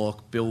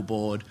Pitchfork,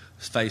 Billboard,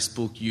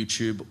 Facebook,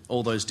 YouTube,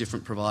 all those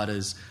different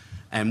providers,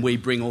 and we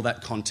bring all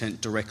that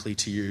content directly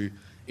to you,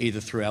 either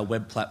through our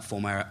web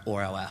platform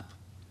or our app.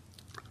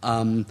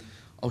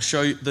 I'll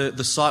show you,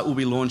 the site will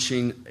be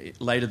launching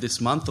later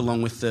this month,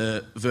 along with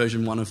the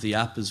version 1 of the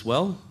app as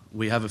well.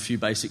 We have a few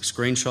basic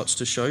screenshots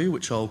to show you,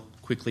 which I'll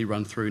quickly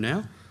run through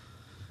now.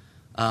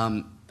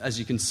 As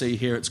you can see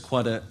here, it's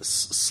quite a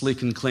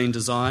slick and clean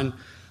design.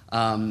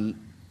 Down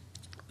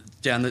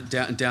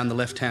the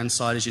left-hand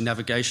side is your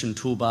navigation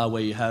toolbar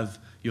where you have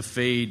your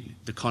feed,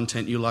 the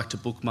content you like to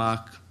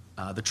bookmark,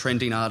 the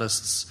trending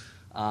artists,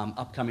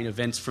 upcoming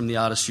events from the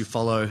artists you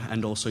follow,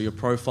 and also your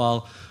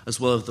profile, as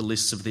well as the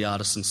lists of the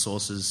artists and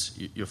sources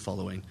you're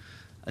following.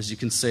 As you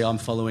can see, I'm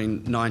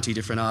following 90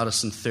 different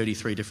artists and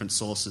 33 different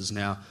sources.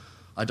 Now,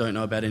 I don't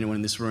know about anyone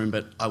in this room,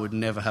 but I would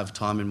never have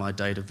time in my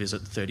day to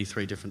visit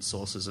 33 different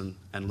sources and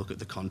look at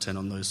the content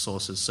on those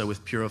sources. So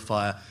with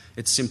Purifier,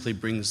 it simply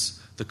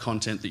brings the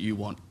content that you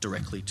want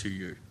directly to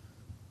you.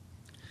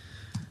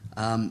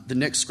 The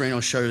next screen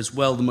I'll show as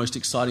well, the most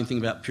exciting thing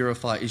about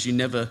Purifier is you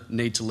never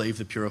need to leave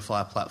the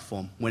Purifier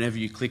platform. Whenever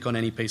you click on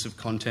any piece of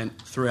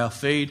content through our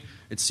feed,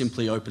 it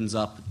simply opens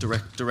up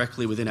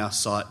directly within our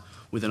site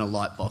within a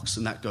lightbox,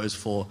 and that goes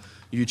for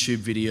YouTube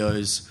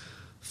videos,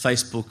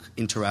 Facebook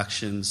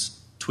interactions,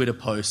 Twitter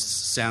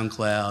posts,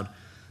 SoundCloud,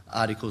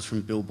 articles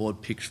from Billboard,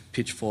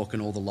 Pitchfork,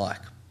 and all the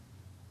like.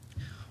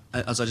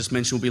 As I just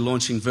mentioned, we'll be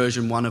launching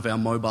version 1 of our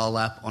mobile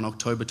app on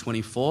October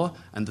 24,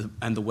 and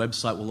the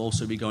website will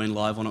also be going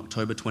live on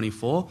October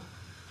 24.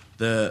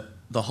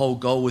 The whole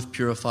goal with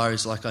Purifier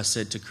is, like I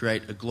said, to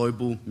create a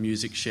global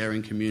music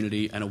sharing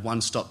community and a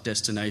one-stop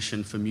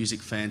destination for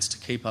music fans to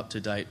keep up to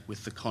date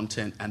with the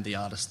content and the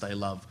artists they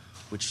love,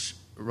 which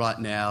right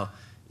now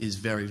is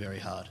very, very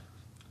hard.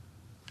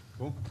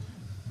 Cool.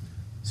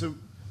 So,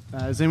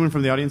 does anyone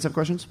from the audience have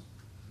questions?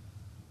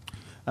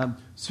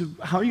 So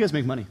how do you guys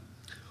make money?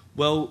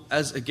 Well,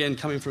 again,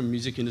 coming from a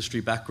music industry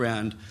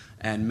background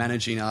and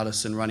managing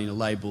artists and running a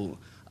label,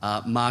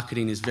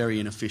 marketing is very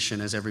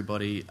inefficient, as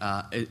everybody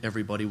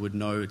would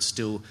know. It's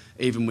still,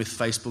 even with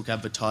Facebook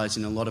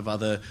advertising and a lot of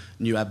other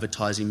new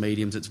advertising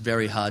mediums, it's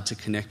very hard to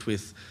connect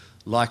with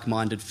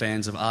like-minded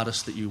fans of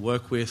artists that you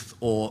work with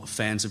or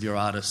fans of your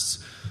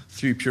artists.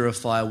 Through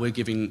Purifier, we're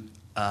giving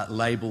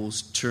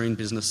labels, touring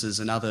businesses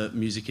and other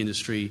music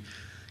industry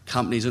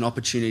companies an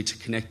opportunity to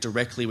connect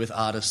directly with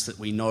artists that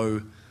we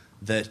know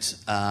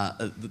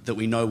that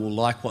we know will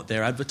like what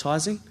they're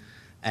advertising,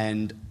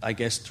 and I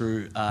guess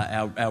through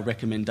our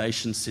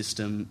recommendation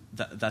system,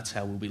 that's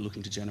how we'll be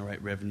looking to generate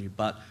revenue.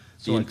 But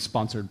So like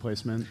sponsored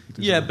placement?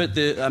 Yeah, but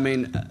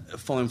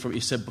following from what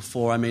you said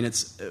before,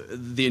 it's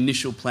the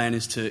initial plan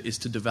is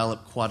to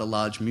develop quite a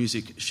large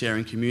music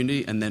sharing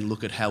community, and then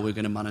look at how we're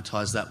going to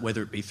monetize that,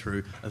 whether it be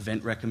through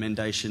event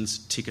recommendations,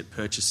 ticket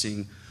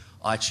purchasing,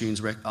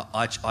 iTunes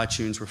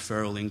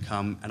referral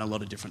income, and a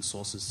lot of different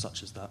sources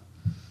such as that.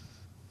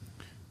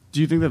 Do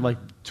you think that like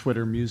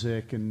Twitter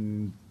Music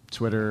and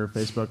Twitter,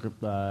 Facebook,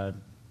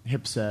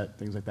 Hipset,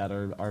 things like that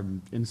are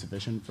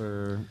insufficient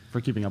for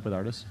keeping up with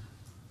artists?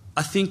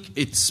 I think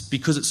it's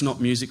because it's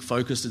not music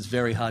focused, it's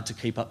very hard to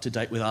keep up to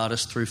date with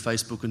artists through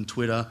Facebook and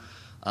Twitter.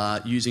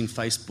 Using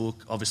Facebook,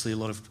 obviously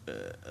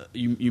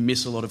you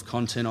miss a lot of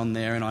content on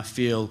there, and I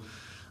feel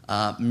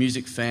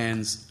music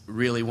fans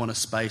really want a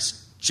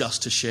space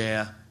just to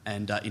share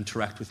and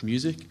interact with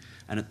music.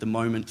 And at the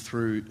moment,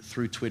 through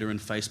Twitter and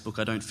Facebook,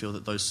 I don't feel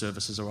that those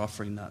services are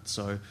offering that.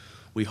 So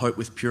we hope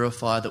with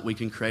Purify that we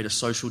can create a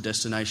social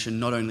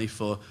destination not only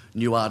for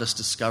new artist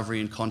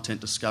discovery and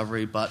content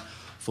discovery, but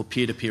for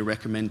peer-to-peer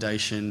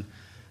recommendation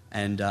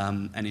and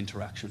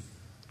interaction.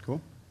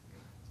 Cool.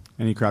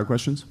 Any crowd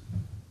questions?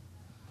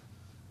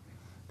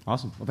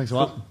 Awesome. Well, thanks a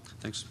lot. Cool.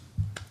 Thanks.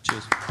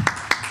 Cheers.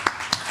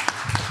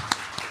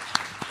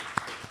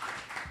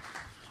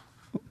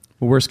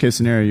 Well, worst case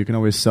scenario, you can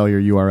always sell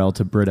your URL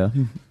to Brita.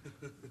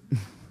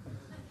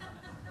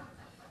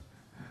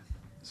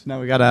 So now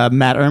we got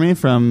Matt Ermey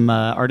from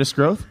Artist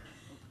Growth.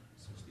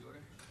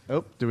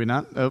 Oh, do we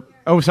not?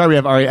 Oh, sorry, we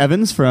have Ari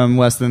Evans from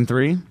Less Than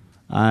 3.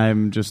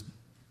 I'm just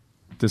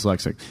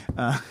dyslexic.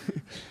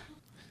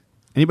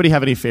 Anybody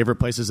have any favorite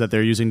places that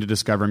they're using to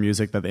discover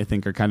music that they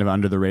think are kind of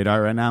under the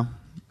radar right now?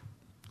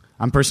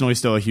 I'm personally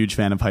still a huge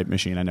fan of Hype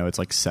Machine. I know it's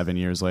like 7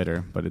 years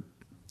later, but it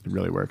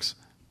really works.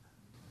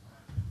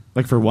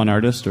 Like for one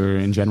artist or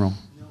in general?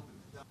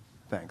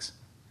 Thanks.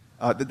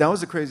 That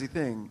was a crazy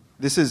thing.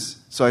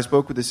 So I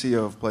spoke with the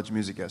CEO of Pledge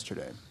Music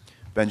yesterday,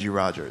 Benji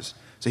Rogers.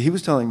 So he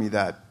was telling me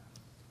that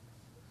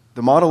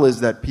the model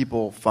is that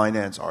people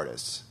finance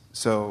artists.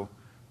 So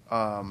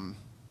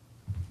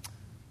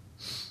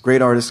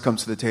great artists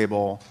comes to the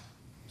table,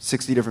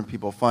 60 different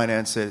people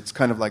finance it. It's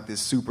kind of like this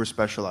super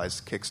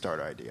specialized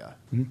Kickstarter idea.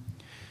 Mm-hmm.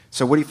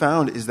 So what he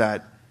found is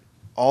that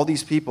all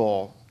these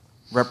people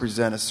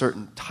represent a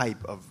certain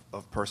type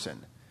of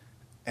person.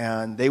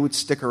 And they would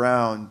stick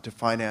around to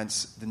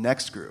finance the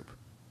next group.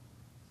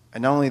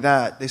 And not only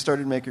that, they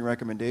started making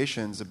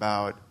recommendations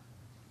about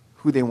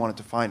who they wanted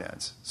to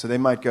finance. So they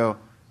might go,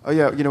 oh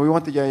yeah, we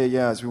want the Yeah Yeah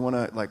Yeahs. We want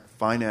to like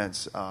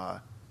finance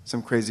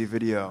some crazy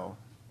video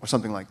or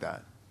something like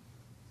that.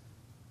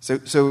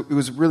 So it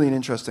was really an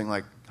interesting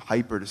like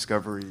hyper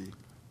discovery.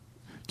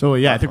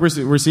 Totally, yeah. I think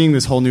we're seeing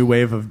this whole new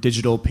wave of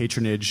digital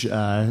patronage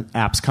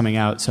apps coming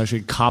out. So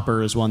actually,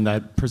 Copper is one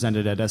that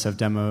presented at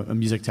SF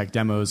Music Tech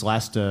Demos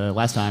last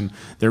time.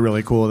 They're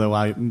really cool. They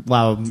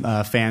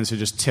allow fans to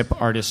just tip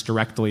artists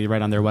directly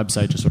right on their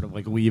website, just sort of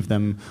like leave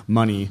them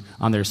money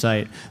on their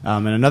site.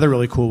 And another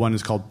really cool one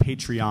is called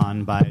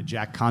Patreon by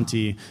Jack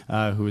Conti,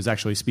 who is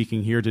actually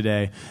speaking here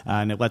today,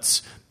 and it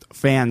lets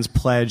fans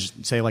pledge,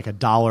 say, like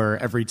 $1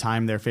 every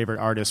time their favorite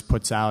artist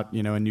puts out,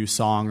 a new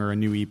song or a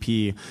new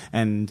EP,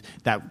 and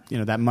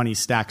that money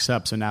stacks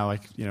up. So now,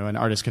 an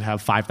artist could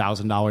have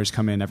 $5,000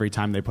 come in every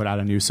time they put out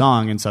a new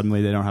song, and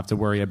suddenly they don't have to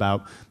worry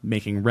about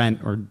making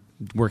rent or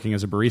working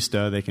as a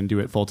barista. They can do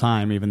it full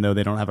time, even though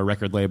they don't have a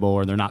record label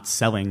or they're not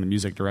selling the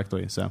music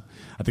directly. So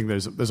I think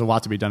there's a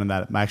lot to be done in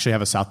that. I actually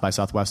have a South by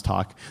Southwest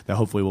talk that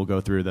hopefully we'll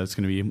go through that's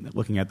going to be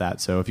looking at that.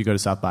 So if you go to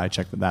South by,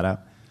 check that out.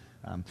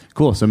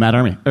 Cool. So Matt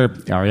Ari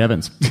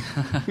Evans.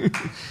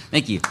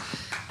 Thank you.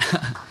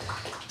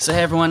 So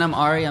hey everyone, I'm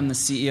Ari. I'm the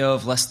CEO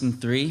of Less Than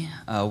 3.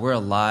 We're a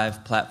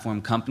live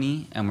platform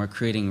company, and we're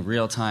creating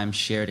real-time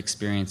shared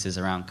experiences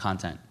around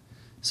content.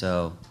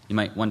 So you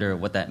might wonder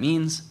what that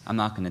means. I'm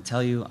not going to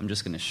tell you. I'm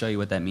just going to show you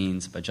what that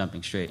means by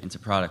jumping straight into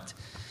product.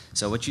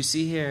 So what you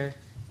see here,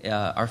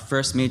 our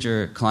first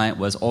major client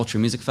was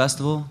Ultra Music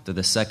Festival. They're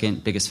the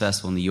second biggest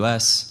festival in the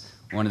U.S.,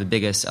 one of the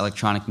biggest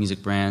electronic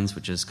music brands,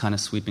 which is kind of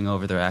sweeping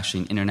over. They're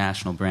actually an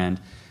international brand.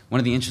 One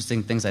of the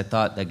interesting things I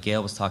thought that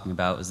Gail was talking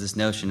about was this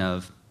notion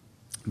of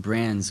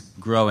brands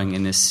growing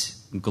in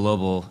this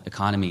global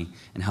economy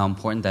and how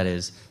important that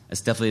is.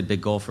 It's definitely a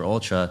big goal for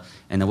Ultra,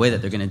 and the way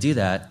that they're going to do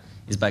that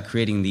is by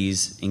creating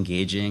these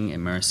engaging,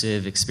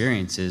 immersive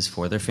experiences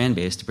for their fan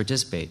base to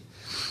participate.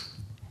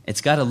 It's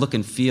got to look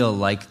and feel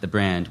like the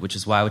brand, which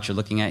is why what you're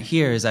looking at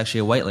here is actually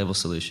a white label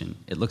solution.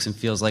 It looks and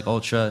feels like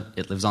Ultra.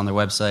 It lives on their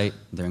website.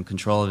 They're in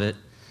control of it.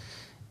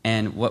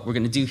 And what we're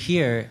going to do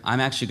here,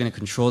 I'm actually going to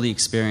control the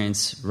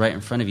experience right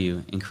in front of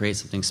you and create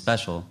something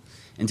special.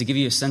 And to give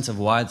you a sense of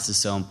why this is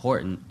so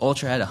important,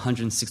 Ultra had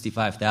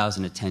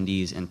 165,000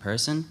 attendees in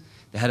person.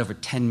 They had over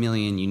 10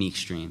 million unique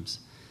streams.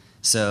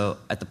 So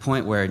at the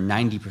point where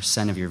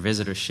 90% of your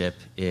visitorship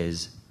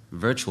is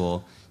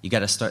virtual, you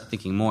got to start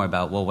thinking more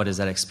about, well, what is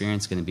that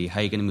experience going to be?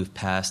 How are you going to move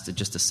past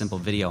just a simple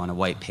video on a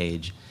white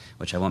page,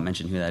 which I won't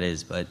mention who that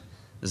is, but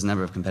there's a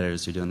number of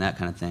competitors who are doing that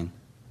kind of thing.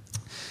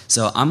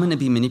 So I'm going to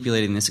be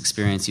manipulating this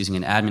experience using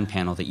an admin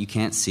panel that you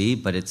can't see,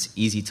 but it's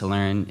easy to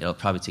learn. It'll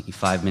probably take you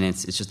 5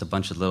 minutes. It's just a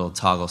bunch of little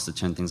toggles to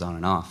turn things on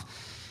and off.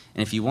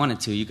 And if you wanted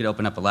to, you could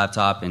open up a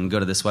laptop and go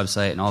to this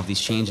website, and all of these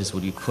changes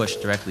would be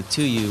pushed directly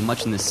to you,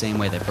 much in the same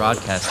way that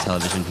broadcast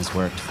television has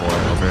worked for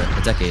over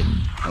a decade.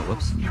 Oh,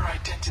 whoops. Your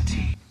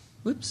identity.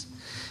 Whoops.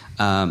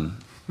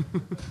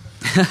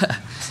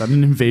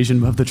 Sudden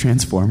invasion of the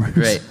Transformers.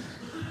 Right.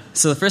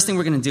 So the first thing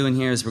we're going to do in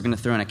here is we're going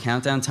to throw in a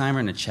countdown timer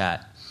and a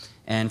chat.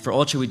 And for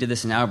Ultra, we did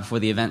this an hour before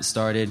the event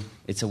started.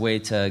 It's a way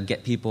to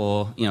get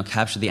people,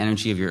 capture the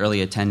energy of your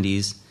early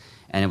attendees.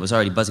 And it was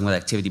already buzzing with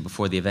activity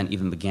before the event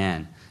even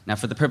began. Now,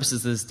 for the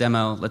purposes of this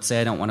demo, let's say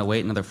I don't want to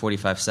wait another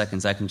 45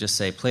 seconds. I can just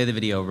say, play the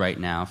video right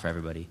now for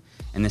everybody.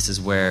 And this is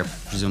where,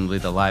 presumably,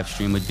 the live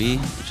stream would be,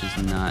 which is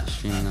not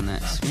streaming on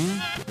that screen.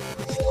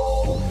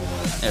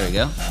 There we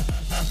go.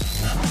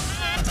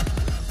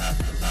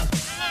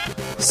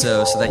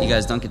 So that you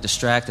guys don't get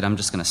distracted, I'm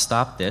just going to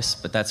stop this,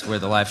 but that's where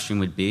the live stream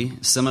would be.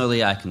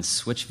 Similarly, I can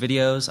switch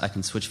videos. I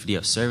can switch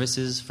video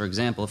services. For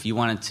example, if you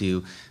wanted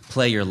to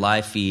play your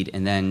live feed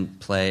and then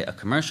play a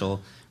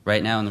commercial,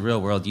 right now in the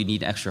real world, you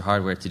need extra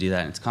hardware to do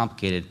that, and it's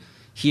complicated.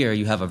 Here,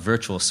 you have a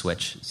virtual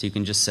switch, so you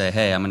can just say,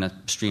 hey, I'm going to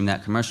stream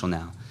that commercial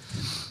now.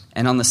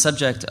 And on the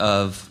subject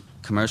of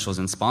commercials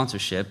and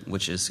sponsorship,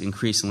 which is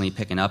increasingly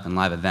picking up in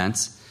live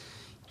events,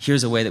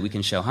 here's a way that we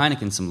can show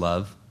Heineken some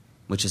love,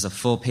 which is a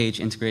full-page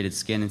integrated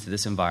skin into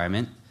this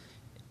environment.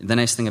 The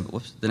nice thing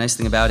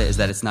about it is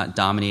that it's not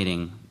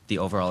dominating the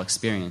overall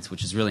experience,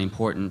 which is really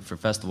important for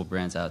festival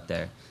brands out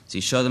there. So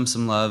you show them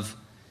some love,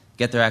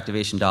 get their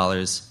activation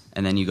dollars,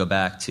 and then you go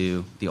back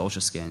to the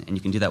Ultra skin. And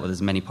you can do that with as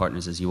many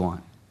partners as you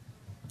want.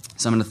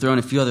 So I'm going to throw in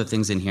a few other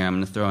things in here. I'm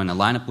going to throw in a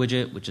lineup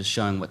widget, which is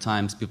showing what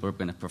times people are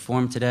going to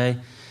perform today.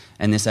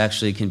 And this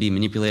actually can be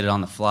manipulated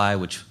on the fly,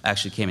 which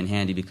actually came in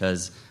handy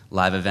because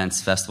live events,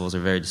 festivals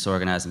are very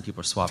disorganized and people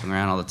are swapping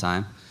around all the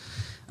time.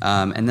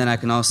 And then I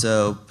can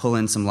also pull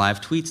in some live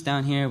tweets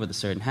down here with a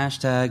certain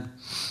hashtag.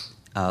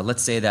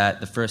 Let's say that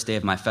the first day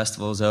of my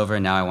festival is over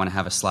and now I want to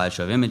have a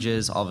slideshow of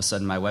images. All of a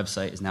sudden my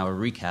website is now a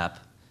recap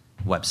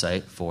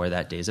website for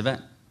that day's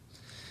event.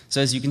 So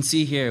as you can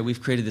see here,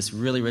 we've created this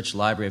really rich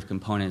library of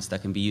components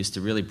that can be used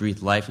to really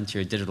breathe life into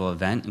your digital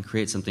event and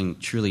create something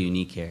truly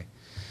unique here.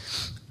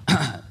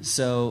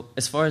 So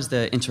as far as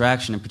the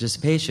interaction and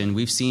participation,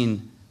 we've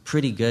seen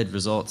pretty good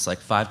results, like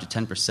 5 to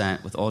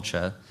 10% with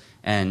Ultra,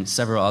 and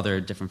several other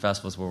different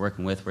festivals we're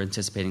working with. We're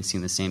anticipating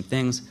seeing the same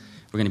things.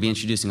 We're going to be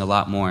introducing a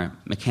lot more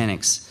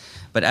mechanics.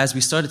 But as we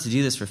started to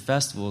do this for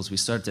festivals, we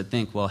started to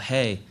think, well,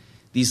 hey,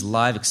 these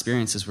live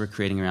experiences we're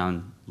creating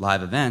around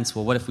live events,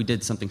 well, what if we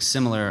did something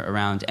similar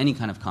around any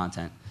kind of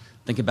content?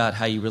 Think about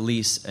how you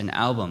release an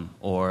album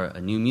or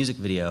a new music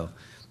video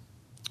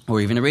or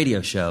even a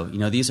radio show.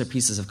 These are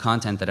pieces of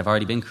content that have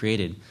already been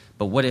created.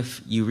 But what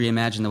if you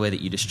reimagine the way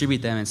that you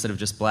distribute them? Instead of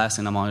just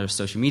blasting them on your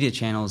social media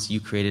channels, you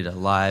created a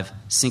live,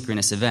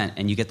 synchronous event,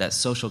 and you get that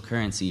social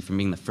currency from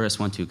being the first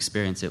one to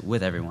experience it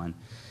with everyone.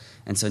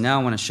 And so now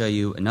I want to show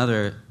you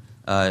another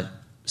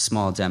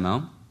small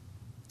demo,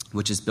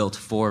 which is built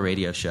for a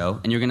radio show.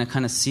 And you're going to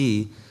kind of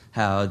see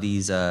how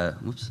these... man,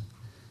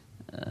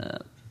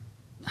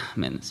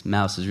 this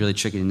mouse is really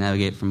tricky to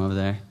navigate from over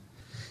there.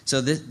 So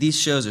these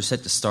shows are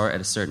set to start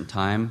at a certain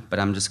time, but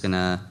I'm just going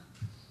to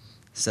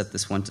set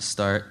this one to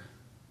start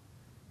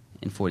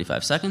in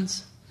 45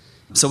 seconds.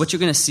 So what you're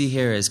going to see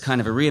here is kind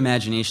of a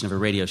reimagination of a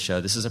radio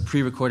show. This is a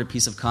pre-recorded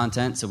piece of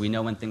content, so we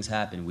know when things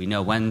happen. We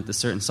know when the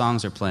certain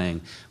songs are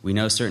playing. We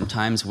know certain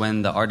times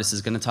when the artist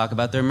is going to talk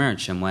about their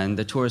merch and when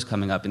the tour is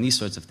coming up and these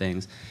sorts of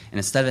things. And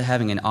instead of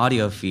having an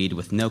audio feed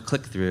with no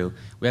click-through,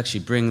 we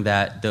actually bring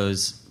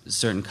those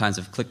certain kinds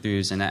of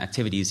click-throughs and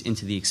activities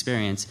into the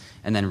experience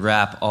and then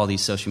wrap all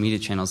these social media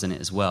channels in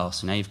it as well.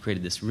 So now you've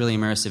created this really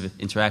immersive,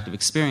 interactive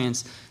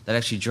experience that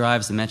actually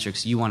drives the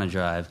metrics you want to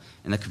drive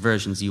and the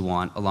conversions you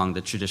want along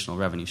the traditional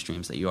revenue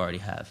streams that you already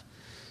have.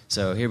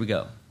 So here we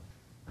go.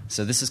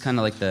 So this is kind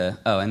of like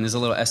and there's a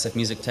little SF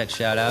Music Tech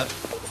shout out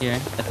here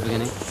at the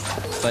beginning.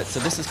 So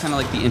this is kind of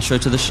like the intro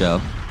to the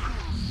show.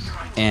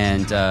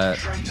 And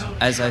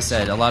as I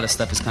said, a lot of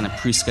stuff is kind of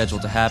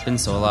pre-scheduled to happen,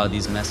 so a lot of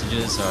these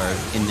messages are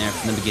in there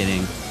from the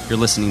beginning. You're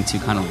listening to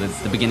kind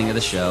of the beginning of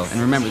the show. And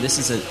remember, this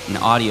is an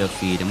audio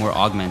feed, and we're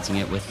augmenting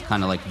it with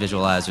kind of like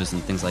visualizers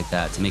and things like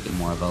that to make it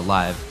more of a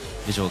live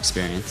visual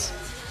experience.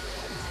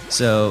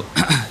 So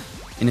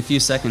in a few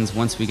seconds,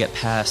 once we get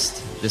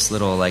past this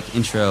little like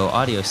intro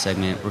audio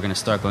segment, we're going to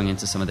start going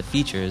into some of the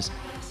features.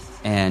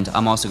 And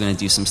I'm also going to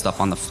do some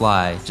stuff on the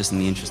fly, just in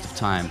the interest of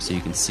time, so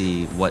you can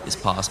see what is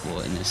possible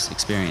in this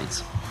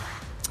experience.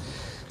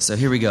 So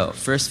here we go.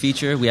 First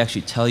feature, we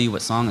actually tell you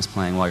what song is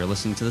playing while you're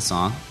listening to the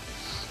song.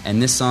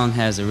 And this song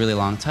has a really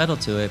long title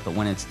to it, but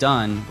when it's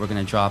done, we're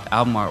going to drop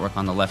album artwork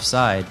on the left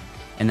side,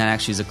 and that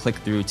actually is a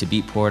click-through to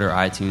Beatport or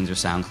iTunes or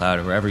SoundCloud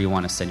or wherever you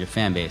want to send your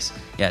fan base.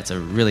 Yeah, it's a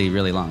really,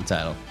 really long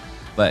title.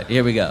 But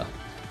here we go.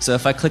 So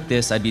if I click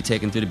this, I'd be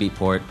taken through to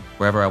Beatport,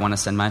 wherever I want to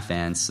send my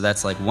fans. So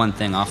that's like one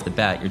thing off the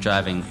bat. You're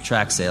driving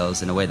track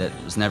sales in a way that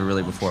was never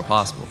really before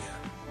possible.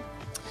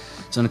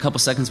 So in a couple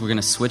seconds, we're going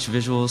to switch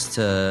visuals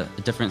to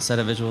a different set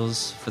of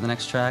visuals for the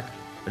next track.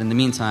 But in the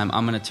meantime,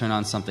 I'm going to turn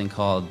on something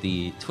called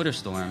the Twitter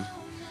Storm,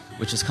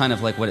 which is kind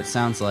of like what it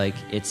sounds like.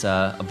 It's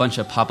a bunch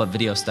of pop-up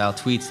video-style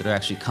tweets that are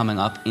actually coming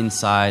up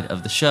inside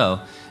of the show.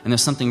 And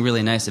there's something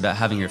really nice about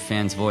having your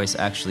fan's voice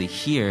actually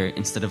here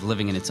instead of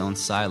living in its own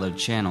siloed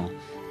channel.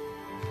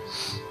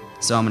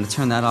 So I'm going to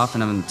turn that off,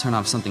 and I'm going to turn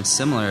off something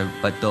similar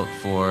but built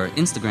for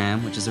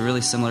Instagram, which is a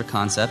really similar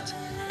concept.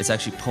 It's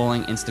actually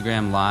pulling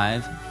Instagram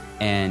live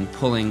and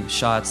pulling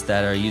shots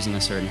that are using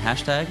a certain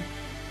hashtag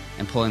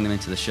and pulling them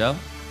into the show.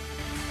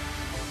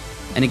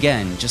 And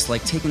again, just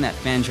like taking that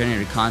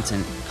fan-generated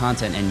content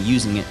and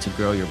using it to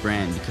grow your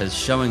brand, because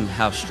showing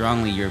how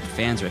strongly your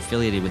fans are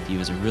affiliated with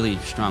you is a really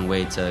strong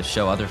way to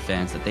show other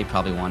fans that they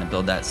probably want to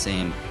build that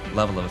same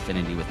level of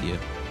affinity with you.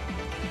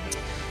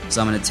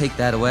 So I'm going to take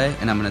that away,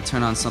 and I'm going to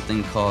turn on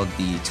something called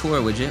the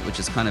Tour widget, which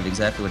is kind of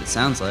exactly what it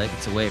sounds like.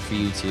 It's a way for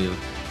you to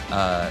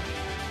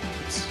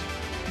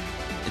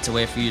it's a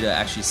way for you to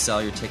actually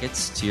sell your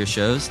tickets to your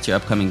shows, to your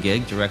upcoming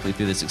gig directly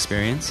through this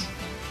experience.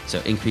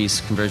 So increase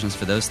conversions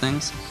for those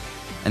things.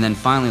 And then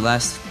finally,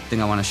 last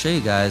thing I want to show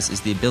you guys is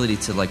the ability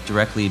to like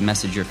directly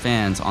message your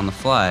fans on the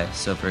fly.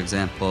 So for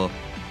example,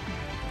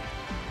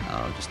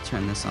 I'll just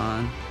turn this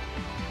on.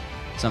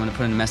 So I'm going to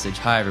put in a message,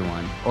 "Hi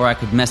everyone," or I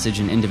could message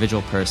an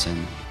individual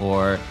person,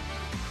 or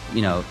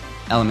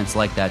elements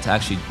like that to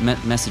actually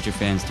message your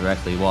fans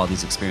directly while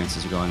these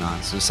experiences are going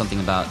on. So there's something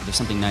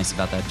nice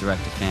about that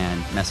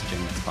direct-to-fan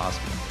messaging that's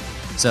possible.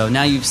 So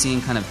now you've seen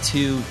kind of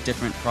two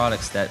different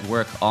products that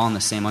work all in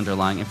the same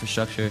underlying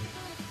infrastructure.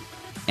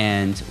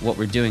 And what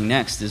we're doing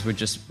next is we're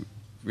just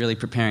really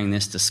preparing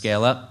this to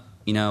scale up.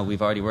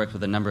 We've already worked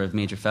with a number of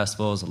major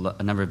festivals,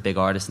 a number of big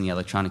artists in the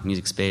electronic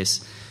music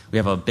space. We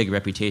have a big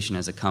reputation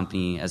as a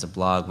company, as a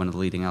blog, one of the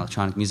leading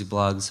electronic music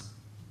blogs.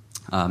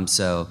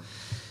 So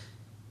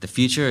the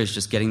future is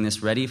just getting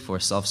this ready for a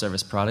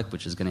self-service product,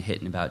 which is going to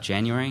hit in about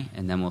January,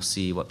 and then we'll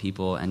see what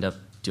people end up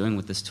doing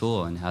with this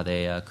tool and how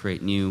they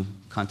create new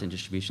content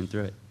distribution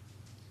through it.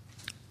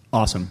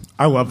 Awesome.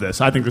 I love this.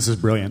 I think this is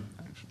brilliant.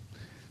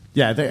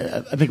 Yeah,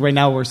 I think right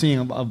now we're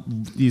seeing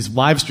these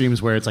live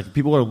streams where it's like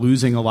people are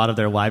losing a lot of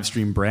their live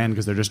stream brand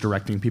because they're just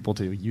directing people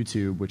to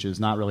YouTube, which is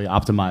not really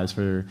optimized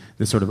for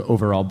this sort of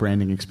overall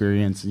branding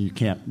experience. And you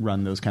can't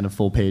run those kind of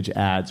full-page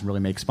ads,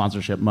 really make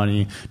sponsorship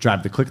money,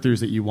 drive the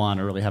click-throughs that you want,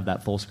 or really have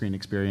that full-screen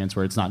experience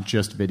where it's not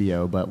just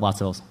video, but lots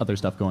of other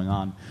stuff going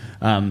on.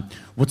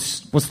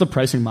 What's the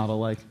pricing model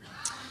like?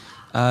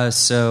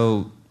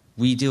 So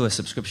we do a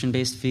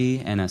subscription-based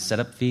fee and a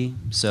setup fee.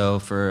 So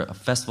for a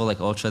festival like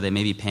Ultra, they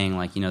may be paying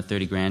like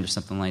 $30,000 or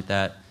something like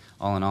that,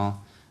 all in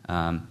all.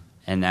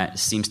 And that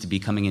seems to be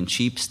coming in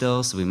cheap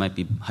still, so we might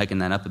be hiking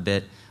that up a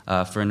bit.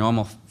 For a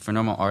normal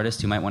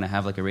artist who might want to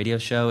have like a radio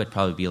show, it'd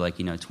probably be like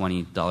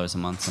 $20 a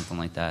month, something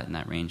like that, in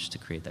that range to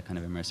create that kind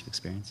of immersive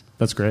experience.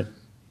 That's great.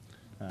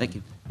 Thank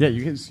you. Yeah,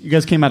 you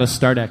guys came out of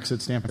StartX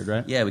at Stanford,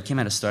 right? Yeah, we came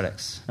out of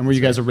StartX. And were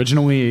you guys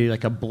originally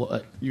like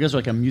you guys were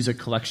like a music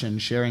collection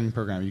sharing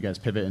program? You guys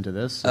pivot into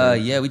this?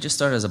 Yeah, we just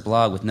started as a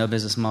blog with no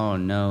business model,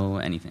 no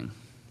anything.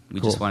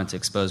 We Cool. just wanted to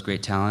expose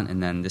great talent,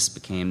 and then this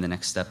became the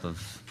next step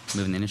of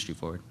moving the industry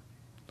forward.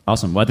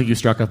 Awesome. Well, I think you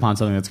struck upon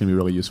something that's going to be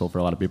really useful for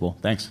a lot of people.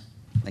 Thanks.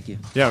 Thank you.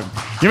 Yeah,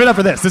 give it up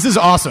for this. This is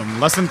awesome.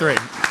 Less than 3.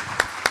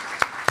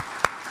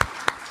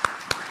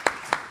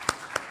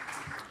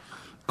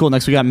 Cool.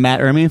 Next, we got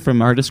Matt Ermey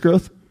from Artist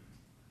Growth.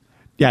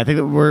 Yeah, I think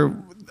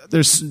that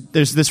there's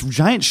this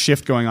giant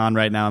shift going on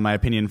right now, in my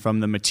opinion, from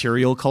the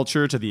material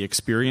culture to the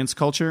experience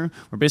culture.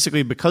 Where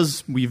basically,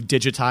 because we've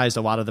digitized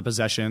a lot of the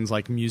possessions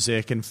like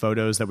music and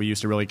photos that we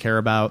used to really care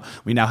about,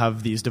 we now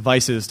have these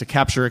devices to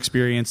capture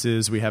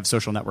experiences. We have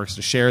social networks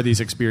to share these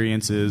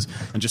experiences,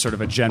 and just sort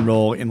of a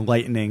general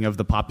enlightening of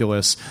the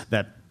populace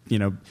that, you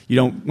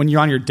don't, when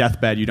you're on your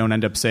deathbed, you don't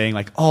end up saying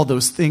like, all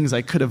those things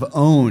I could have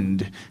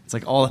owned. It's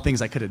like all the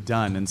things I could have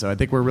done. And so I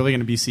think we're really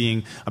going to be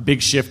seeing a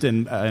big shift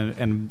in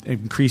and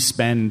increased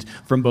spend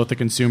from both the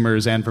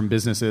consumers and from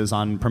businesses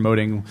on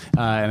promoting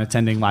and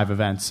attending live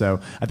events.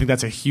 So I think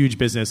that's a huge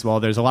business. While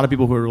there's a lot of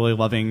people who are really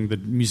loving the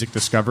music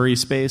discovery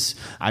space,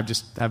 I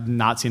just have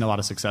not seen a lot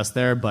of success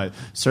there. But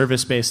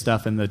service-based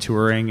stuff in the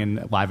touring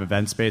and live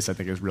event space, I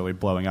think, is really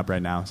blowing up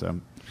right now. So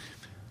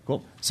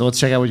cool. So let's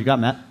check out what you got,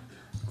 Matt.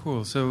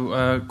 Cool.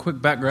 So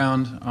quick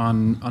background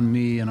on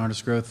me and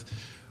Artist Growth.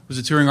 I was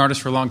a touring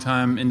artist for a long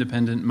time,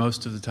 independent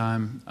most of the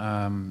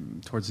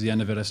time. Towards the end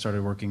of it, I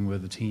started working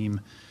with a team,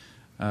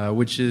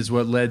 which is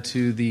what led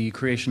to the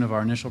creation of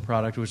our initial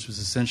product, which was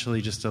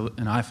essentially just an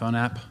iPhone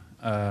app,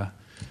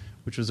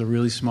 which was a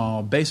really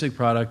small, basic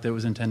product that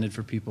was intended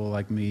for people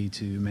like me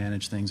to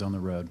manage things on the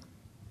road.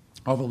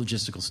 All the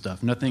logistical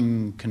stuff,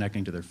 nothing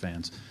connecting to their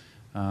fans.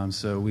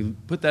 So we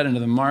put that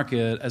into the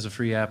market as a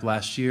free app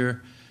last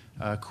year.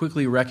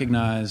 Quickly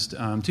recognized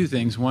two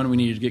things. One, we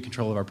needed to get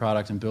control of our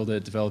product and build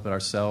it, develop it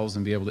ourselves,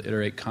 and be able to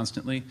iterate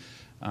constantly.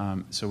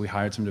 So we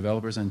hired some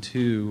developers. And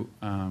two,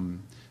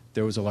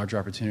 there was a larger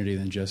opportunity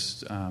than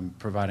just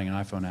providing an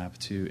iPhone app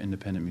to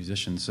independent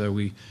musicians. So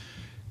we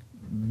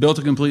built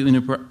a completely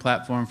new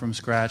platform from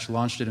scratch,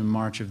 launched it in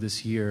March of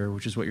this year,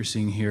 which is what you're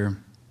seeing here.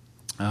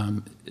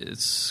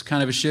 It's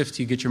kind of a shift.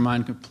 You get your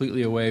mind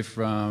completely away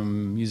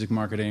from music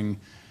marketing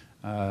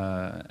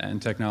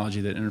and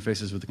technology that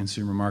interfaces with the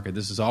consumer market.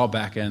 This is all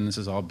back end. This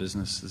is all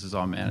business. This is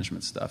all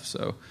management stuff.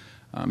 So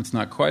it's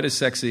not quite as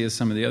sexy as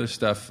some of the other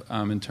stuff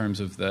in terms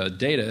of the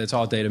data. It's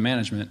all data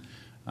management.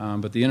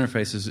 But the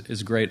interface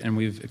is great, and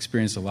we've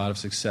experienced a lot of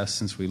success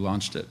since we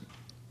launched it.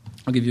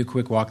 I'll give you a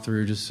quick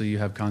walkthrough just so you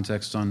have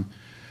context on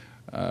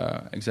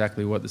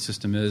exactly what the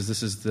system is.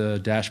 This is the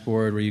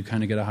dashboard where you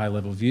kind of get a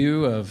high-level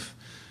view of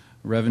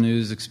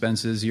revenues,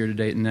 expenses,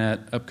 year-to-date net,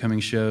 upcoming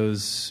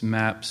shows,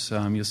 maps.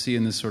 You'll see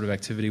in this sort of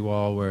activity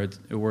wall where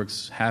it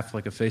works half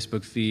like a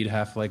Facebook feed,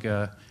 half like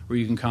where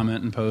you can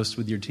comment and post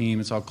with your team.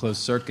 It's all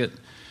closed circuit.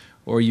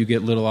 Or you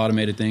get little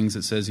automated things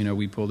that says,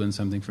 we pulled in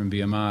something from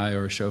BMI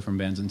or a show from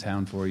Bands in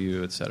Town for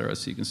you, et cetera.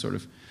 So you can sort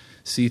of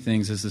see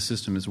things as the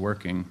system is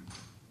working.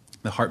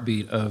 The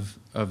heartbeat of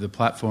the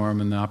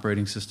platform and the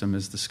operating system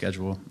is the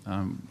schedule.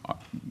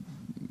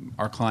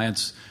 Our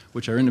clients,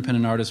 which are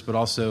independent artists but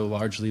also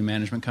largely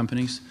management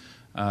companies,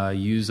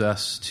 use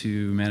us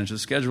to manage the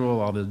schedule,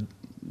 all the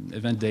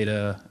event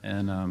data,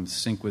 and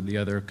sync with the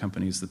other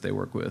companies that they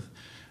work with.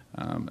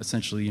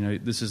 Essentially,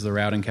 this is the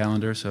routing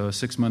calendar, so a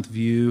 6-month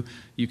view.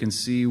 You can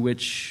see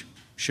which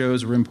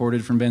shows were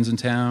imported from Bands in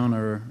Town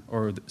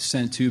or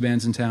sent to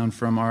Bands in Town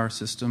from our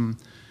system.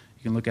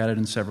 You can look at it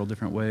in several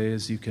different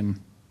ways. You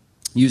can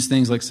use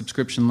things like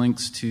subscription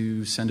links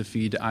to send a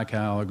feed to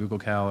iCal or Google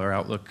Cal or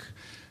Outlook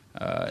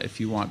if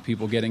you want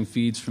people getting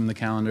feeds from the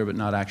calendar but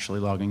not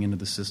actually logging into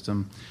the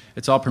system.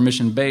 It's all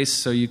permission-based,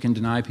 so you can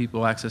deny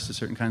people access to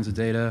certain kinds of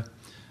data.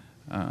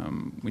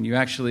 When you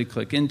actually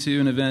click into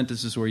an event,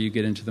 this is where you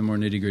get into the more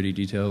nitty-gritty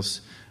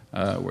details,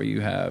 where you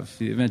have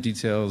the event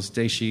details,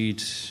 day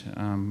sheet,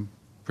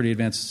 pretty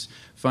advanced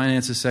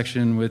finances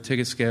section with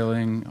ticket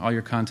scaling, all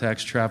your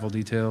contacts, travel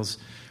details.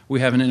 We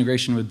have an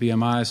integration with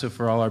BMI, so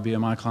for all our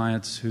BMI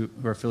clients who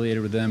are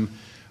affiliated with them,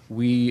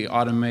 we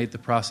automate the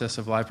process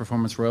of live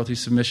performance royalty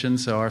submission,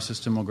 so our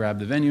system will grab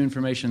the venue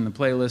information, the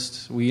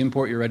playlist. We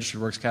import your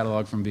registered works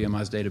catalog from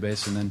BMI's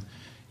database, and then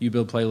you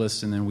build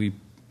playlists, and then we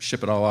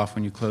ship it all off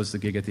when you close the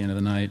gig at the end of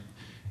the night.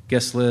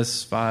 Guest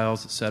lists,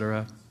 files,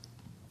 etc.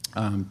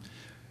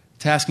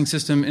 Tasking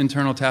system,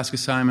 internal task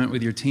assignment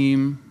with your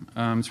team.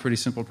 It's pretty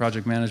simple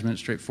project management,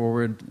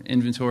 straightforward.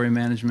 Inventory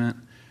management.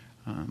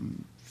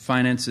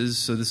 Finances,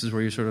 so this is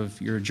where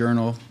your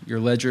journal,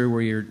 your ledger,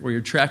 where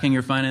you're tracking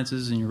your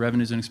finances and your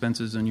revenues and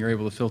expenses, and you're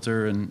able to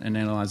filter and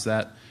analyze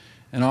that.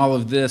 And all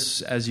of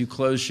this, as you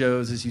close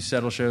shows, as you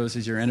settle shows,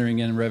 as you're entering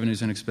in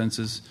revenues and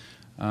expenses,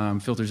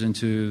 filters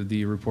into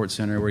the report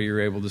center where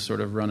you're able to sort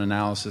of run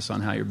analysis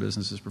on how your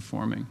business is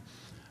performing.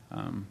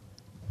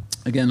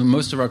 Again,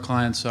 most of our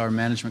clients are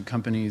management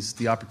companies.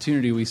 The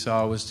opportunity we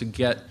saw was to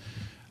get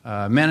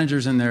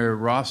managers and their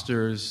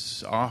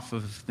rosters off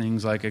of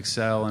things like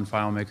Excel and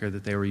FileMaker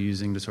that they were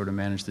using to sort of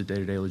manage the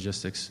day-to-day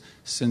logistics.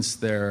 Since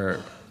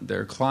their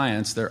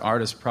clients, their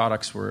artist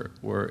products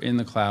were in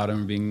the cloud and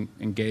were being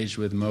engaged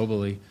with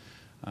mobily,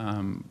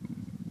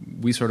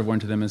 we sort of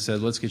went to them and said,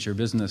 let's get your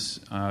business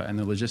and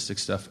the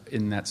logistics stuff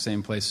in that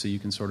same place so you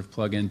can sort of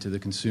plug into the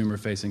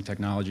consumer-facing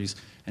technologies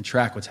and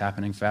track what's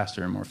happening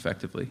faster and more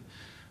effectively.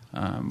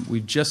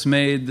 We've just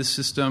made the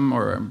system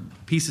or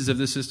pieces of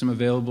the system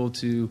available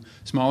to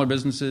smaller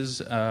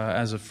businesses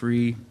as a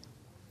free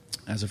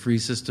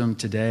system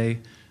today.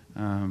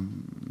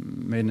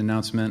 Made an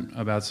announcement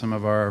about some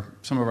of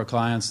our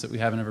clients that we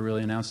haven't ever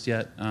really announced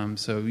yet.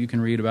 So you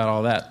can read about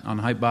all that on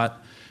Hypebot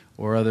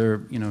or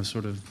other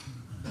sort of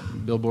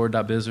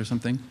billboard.biz or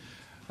something.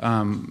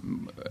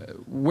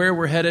 Where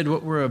we're headed,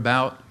 what we're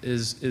about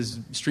is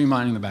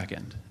streamlining the back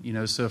end.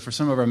 So for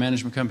some of our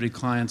management company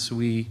clients,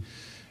 we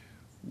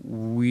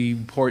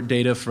port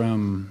data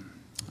from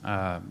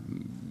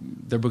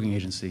their booking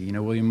agency,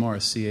 William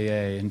Morris,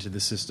 CAA, into the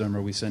system,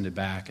 or we send it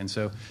back. And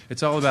so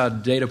it's all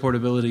about data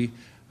portability.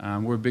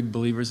 We're big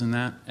believers in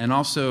that. And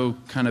also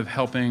kind of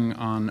helping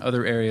on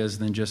other areas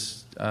than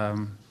just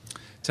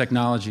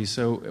technology.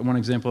 So one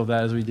example of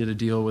that is we did a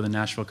deal with a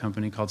Nashville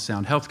company called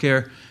Sound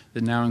Healthcare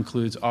that now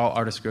includes all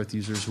Artist Growth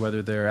users,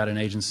 whether they're at an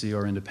agency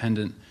or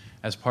independent,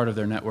 as part of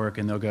their network,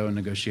 and they'll go and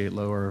negotiate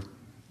lower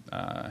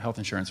health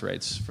insurance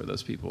rates for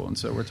those people. And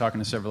so we're talking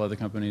to several other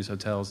companies,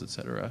 hotels, et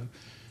cetera,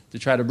 to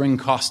try to bring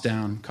cost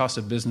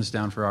of business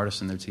down for artists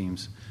and their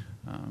teams.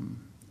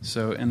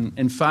 So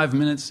in 5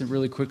 minutes, and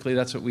really quickly,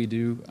 that's what we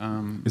do.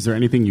 Is there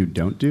anything you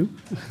don't do?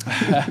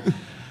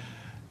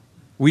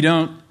 We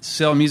don't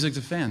sell music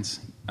to fans.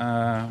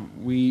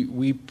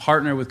 We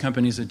partner with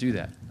companies that do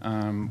that.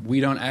 We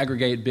don't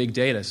aggregate big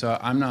data. So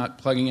I'm not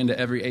plugging into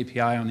every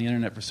API on the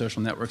internet for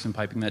social networks and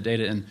piping that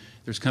data in.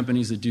 There's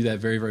companies that do that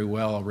very, very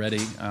well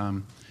already.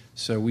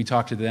 So we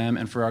talk to them,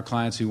 and for our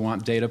clients who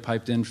want data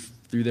piped in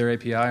through their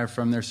API or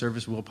from their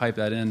service, we'll pipe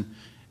that in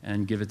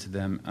and give it to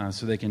them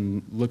so they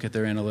can look at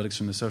their analytics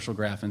from the social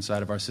graph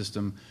inside of our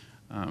system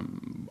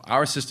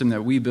Our system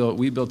that we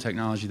build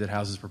technology that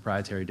houses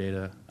proprietary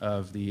data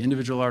of the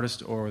individual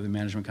artist or the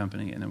management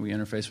company, and then we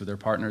interface with their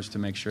partners to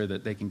make sure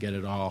that they can get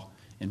it all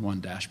in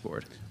one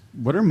dashboard.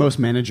 What are most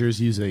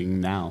managers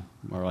using now,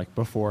 or like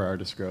before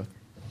Artist Growth?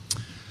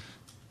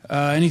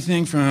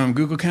 Anything from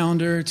Google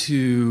Calendar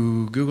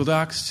to Google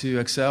Docs to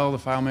Excel, the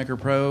FileMaker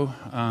Pro.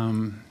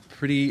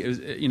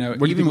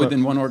 Even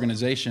within one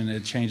organization,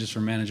 it changes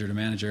from manager to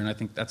manager, and I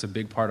think that's a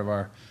big part of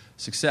our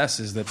success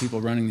is that people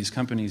running these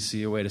companies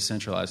see a way to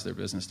centralize their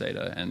business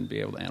data and be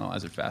able to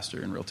analyze it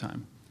faster in real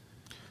time.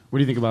 What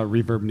do you think about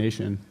Reverb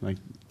Nation? Like,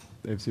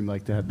 they seem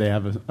like they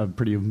have a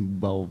pretty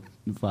well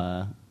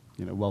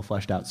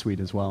fleshed out suite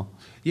as well.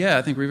 Yeah,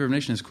 I think Reverb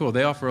Nation is cool.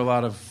 They offer a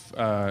lot of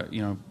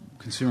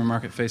consumer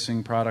market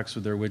facing products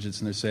with their widgets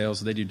and their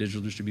sales. They do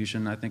digital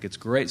distribution. I think it's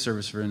great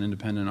service for an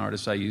independent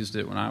artist. I used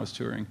it when I was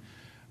touring.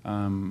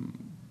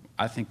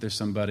 I think there's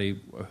somebody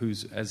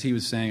who's, as he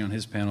was saying on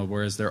his panel,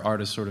 whereas their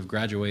artists sort of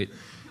graduate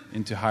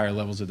into higher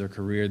levels of their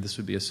career, this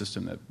would be a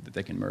system that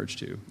they can merge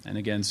to. And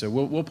again, so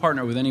we'll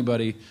partner with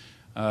anybody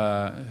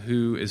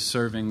who is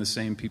serving the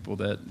same people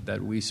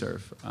that we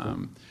serve.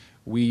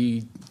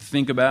 We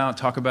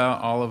talk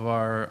about all of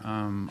our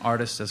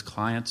artists as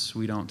clients.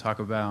 We don't talk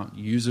about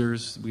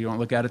users. We don't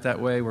look at it that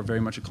way. We're very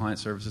much a client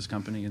services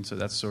company, and so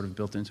that's sort of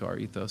built into our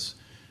ethos.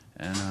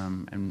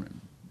 And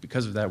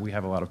because of that, we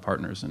have a lot of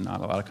partners and not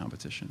a lot of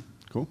competition.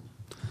 Cool.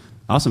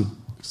 Awesome.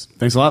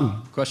 Thanks a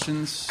lot.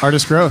 Questions?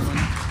 Artist Growth.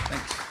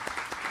 Thanks.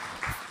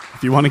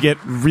 If you want to get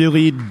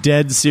really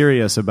dead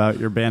serious about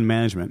your band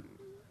management.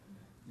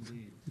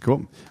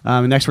 Cool.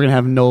 Next, we're going to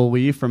have Noel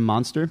Lee from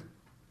Monster,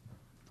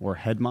 or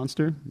Head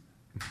Monster.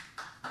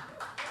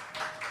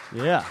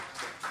 Yeah.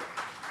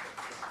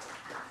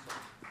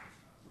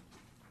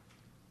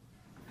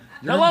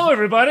 Hello,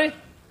 everybody.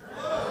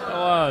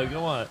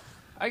 Come on.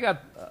 I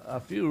got a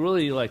few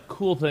really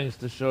cool things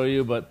to show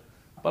you, but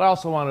I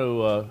also want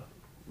to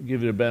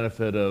give you the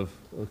benefit of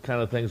the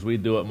kind of things we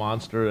do at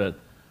Monster, that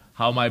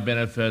how might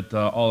benefit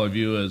all of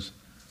you as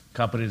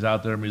companies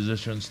out there,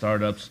 musicians,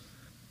 startups.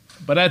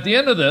 But at the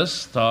end of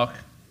this talk,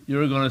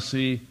 you're going to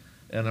see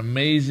an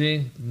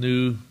amazing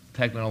new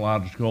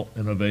technological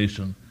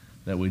innovation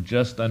that we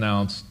just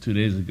announced 2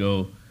 days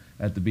ago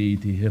at the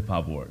BET Hip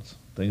Hop Awards.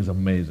 Thing's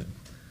amazing.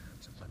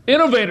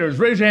 Innovators,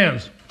 raise your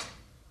hands.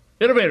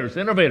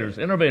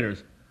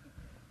 Innovators.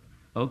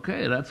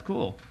 Okay, that's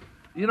cool.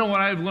 You know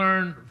what I've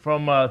learned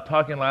from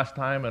talking last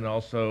time and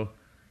also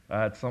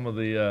at some of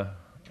the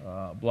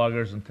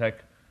bloggers and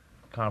tech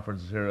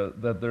conferences here,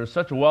 that there's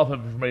such a wealth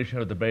of information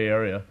here at the Bay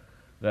Area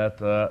that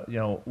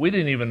we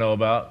didn't even know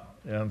about,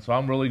 and so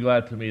I'm really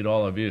glad to meet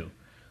all of you.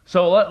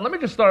 So let me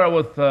just start out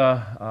with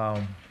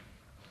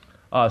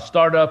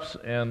startups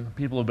and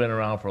people who've been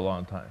around for a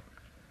long time.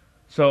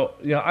 So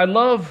I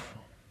love,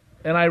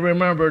 and I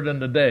remembered in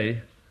the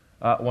day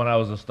when I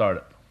was a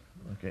startup.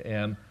 Okay,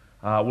 and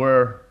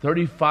we're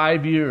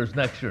 35 years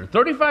next year.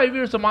 35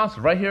 years of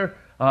Monster right here.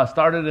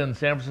 Started in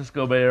San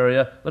Francisco Bay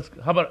Area.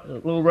 How about a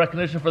little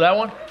recognition for that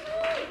one?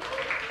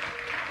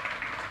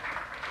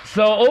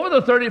 So over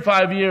the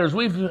 35 years,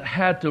 we've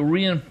had to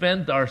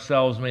reinvent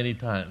ourselves many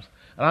times.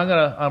 And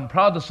I'm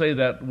proud to say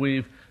that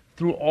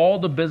through all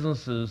the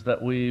businesses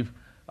that we've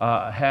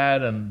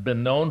had and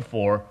been known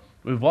for,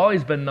 we've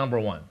always been number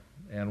one.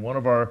 And one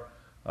of our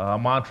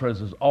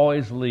mantras is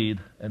always lead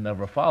and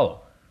never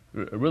follow,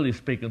 really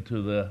speaking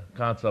to the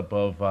concept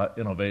of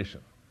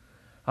innovation.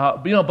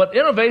 But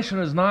innovation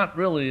is not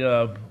really,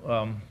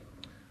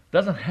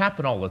 doesn't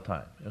happen all the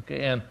time,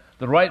 okay? And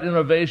the right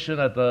innovation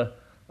at the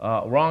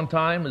wrong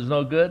time is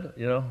no good,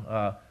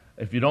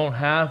 If you don't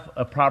have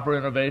a proper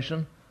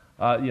innovation,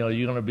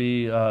 you're going to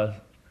be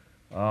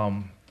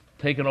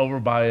taken over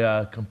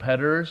by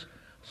competitors.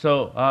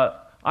 So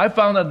I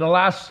found that in the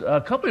last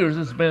couple of years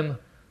it's been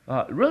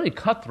really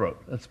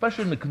cutthroat,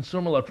 especially in the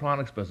consumer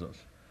electronics business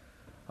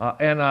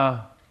and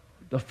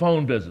the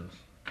phone business.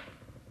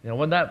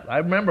 I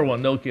remember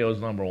when Nokia was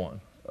number one.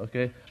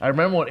 Okay, I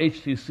remember when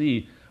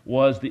HTC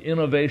was the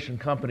innovation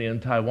company in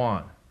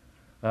Taiwan.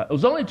 It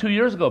was only 2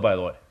 years ago, by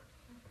the way.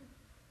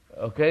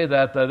 Okay,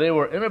 that they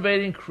were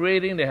innovating,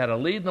 creating. They had a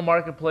lead in the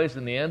marketplace,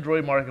 in the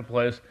Android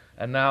marketplace,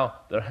 and now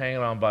they're hanging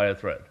on by a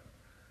thread.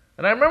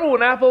 And I remember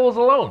when Apple was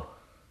alone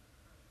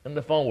in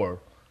the phone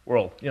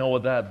world,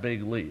 with that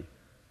big lead.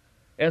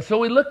 And so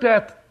we looked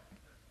at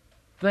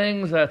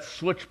things that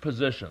switch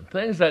position,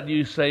 things that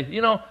you say,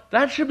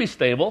 that should be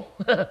stable.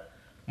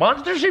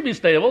 Monster should be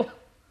stable.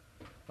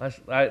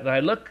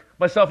 I look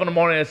myself in the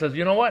morning and I says,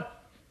 you know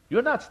what?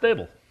 You're not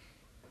stable.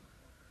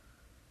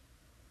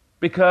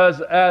 Because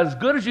as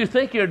good as you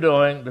think you're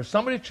doing, there's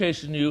somebody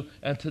chasing you,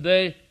 and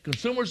today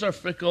consumers are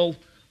fickle.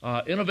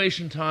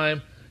 Innovation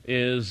time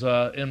is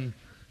in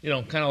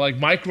kind of like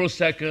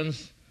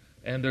microseconds,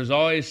 and there's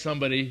always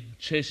somebody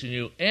chasing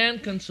you,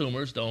 and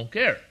consumers don't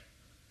care.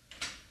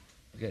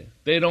 Okay,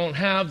 they don't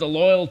have the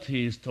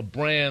loyalties to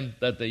brand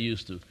that they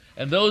used to,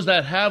 and those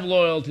that have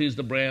loyalties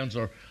to brands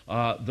or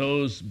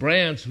those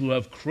brands who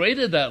have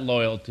created that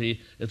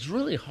loyalty, it's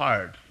really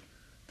hard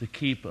to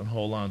keep and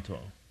hold on to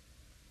them.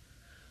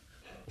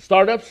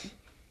 startups,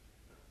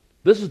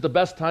 this is the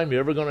best time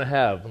you're ever going to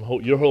have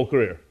in your whole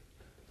career.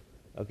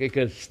 Okay,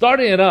 because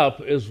starting it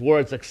up is where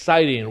it's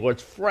exciting, where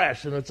it's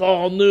fresh, and it's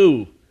all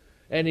new.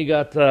 And you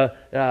got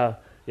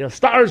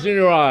stars in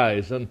your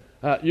eyes, and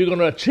you're going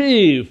to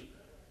achieve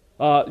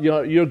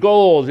your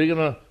goals. You're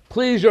going to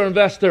please your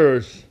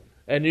investors,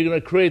 and you're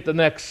going to create the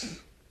next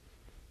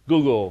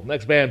Google,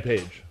 next band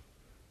page.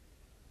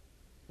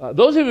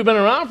 Those of you who've been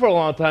around for a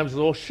long time say,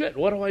 "Oh shit,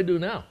 what do I do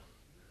now?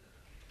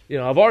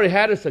 I've already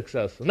had a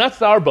success," and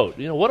that's our boat.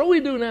 What do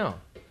we do now,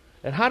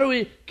 and how do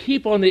we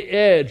keep on the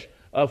edge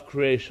of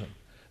creation?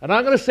 And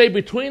I'm going to say,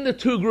 between the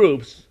two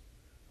groups,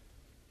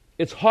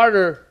 it's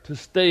harder to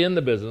stay in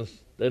the business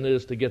than it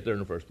is to get there in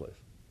the first place.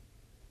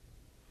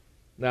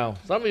 Now,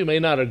 some of you may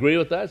not agree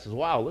with that. It says,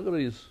 "Wow, look at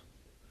these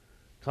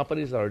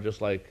companies that are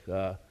just like,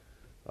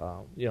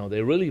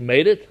 they really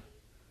made it."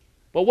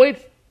 But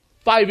wait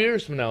 5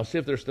 years from now, see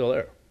if they're still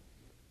there.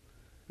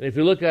 And if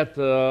you look at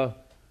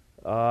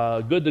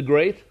Good to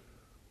Great,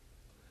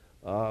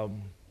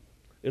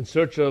 In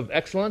Search of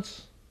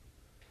Excellence,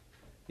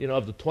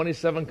 of the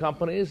 27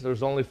 companies,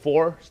 there's only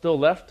 4 still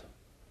left.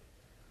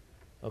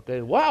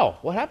 Okay, wow,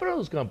 what happened to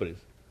those companies?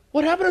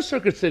 What happened to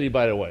Circuit City,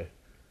 by the way?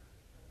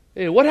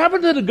 Hey, what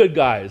happened to the good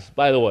guys,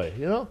 by the way?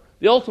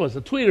 The Ultimates,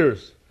 the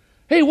Tweeters.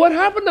 Hey, what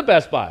happened to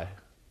Best Buy?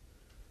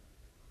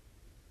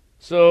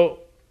 So,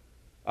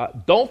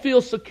 don't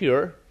feel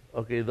secure.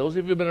 Okay, those of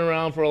you who have been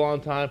around for a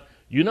long time,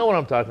 you know what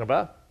I'm talking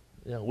about.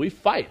 We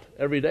fight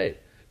every day,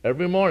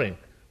 every morning.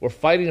 We're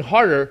fighting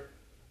harder,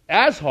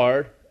 as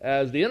hard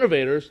as the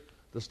innovators,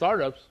 the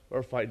startups,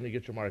 are fighting to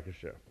get your market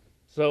share.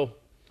 So,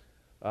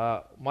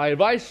 my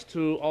advice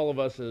to all of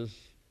us is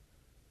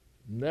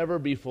never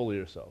be full of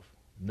yourself.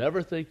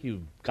 Never think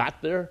you've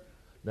got there.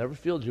 Never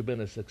feel you've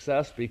been a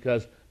success,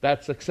 because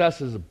that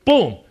success is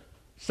boom.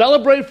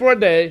 Celebrate for a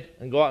day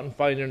and go out and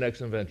find your next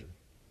invention.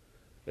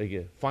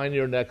 Again, find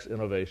your next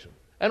innovation.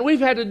 And we've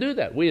had to do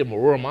that. We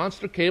were a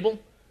Monster Cable.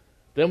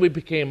 Then we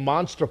became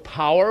Monster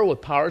Power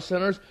with power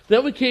centers.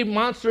 Then we became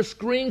Monster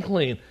Screen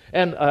Clean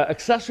and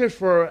accessories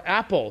for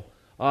Apple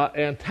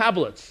and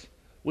tablets,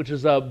 which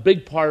is a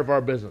big part of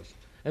our business.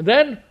 And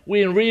then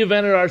we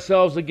reinvented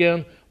ourselves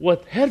again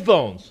with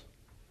headphones.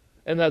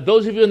 And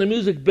those of you in the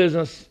music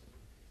business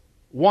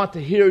want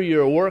to hear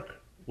your work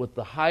with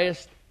the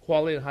highest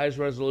quality and highest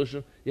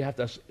resolution, you have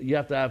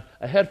to have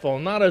a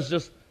headphone, not as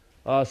just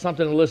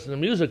something to listen to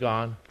music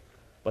on,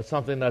 but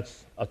something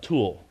that's a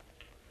tool.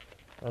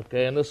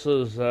 Okay, and this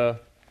is kind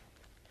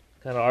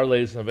of our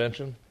latest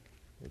invention.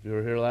 If you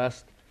were here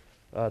last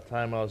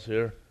time I was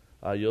here,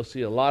 you'll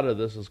see a lot of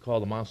this is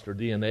called the Monster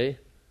DNA.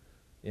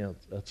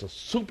 It's a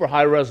super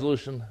high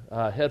resolution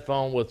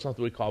headphone with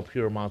something we call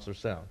pure Monster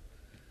sound.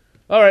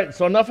 All right,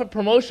 so enough of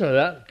promotion of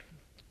that.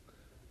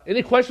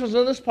 Any questions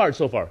on this part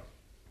so far?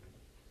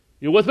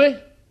 You with me?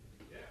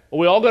 Yeah. Are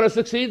we all going to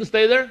succeed and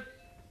stay there?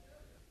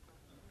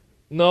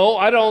 No,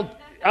 I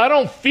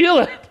don't feel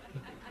it.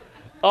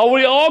 Are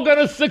we all going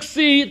to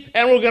succeed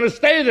and we're going to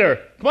stay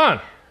there? Come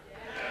on.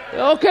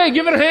 Yeah. Okay,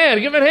 give it a hand.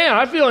 Give it a hand.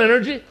 I feel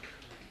energy.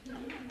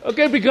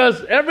 Okay,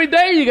 because every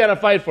day you got to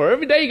fight for it.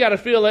 Every day you got to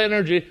feel the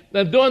energy.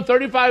 Then doing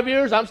 35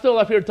 years, I'm still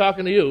up here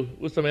talking to you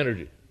with some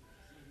energy.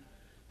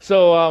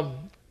 So,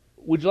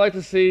 would you like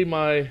to see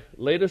my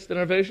latest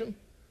innovation?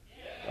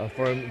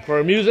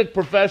 For music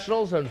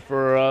professionals and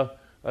for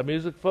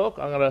music folk,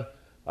 I'm going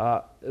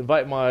to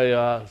invite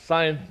my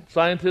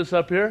scientists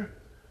up here.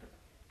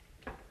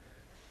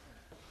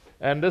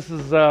 And this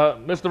is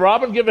Mr.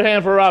 Robin. Give a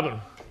hand for Robin.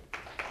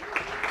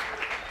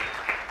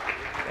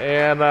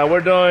 And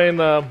we're doing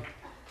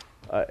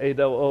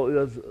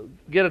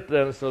get it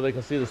then so they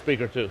can see the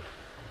speaker too.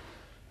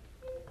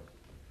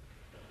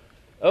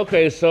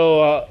 Okay,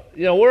 so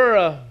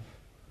we're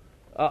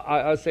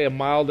I'd say a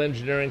mild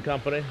engineering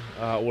company.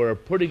 We're a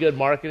pretty good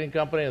marketing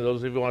company, and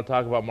those of you who want to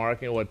talk about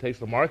marketing, what it takes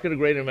to market a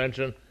great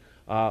invention,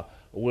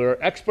 we're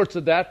experts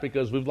at that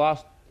because we've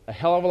lost a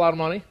hell of a lot of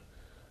money,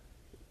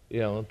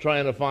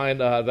 trying to find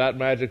that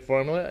magic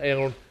formula,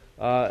 and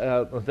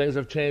things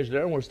have changed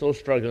there, and we're still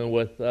struggling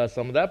with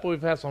some of that, but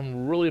we've had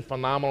some really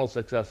phenomenal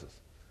successes.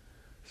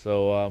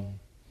 So,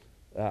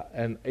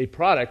 and a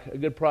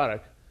good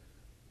product,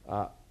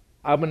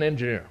 I'm an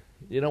engineer.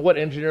 You know what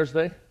engineers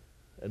think?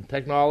 And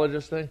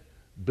technologists think?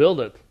 Build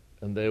it,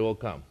 and they will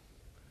come.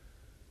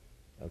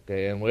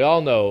 Okay, and we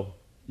all know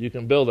you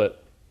can build it,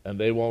 and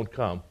they won't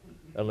come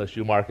unless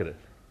you market it.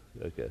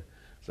 Okay,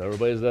 so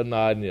everybody's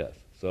nodding yes.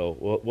 So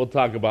we'll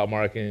talk about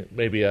marketing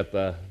maybe at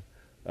the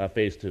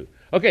phase 2.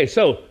 Okay,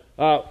 so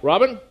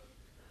Robin?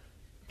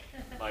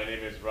 My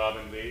name is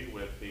Robin Lee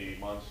with the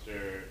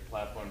Monster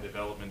Platform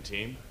Development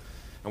Team,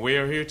 and we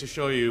are here to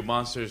show you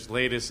Monster's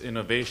latest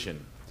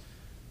innovation.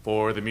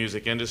 For the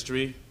music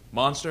industry,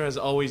 Monster has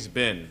always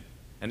been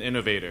an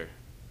innovator.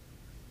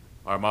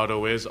 Our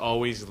motto is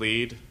always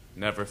lead,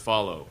 never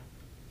follow,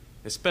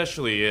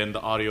 especially in the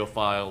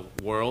audiophile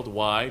world.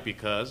 Why?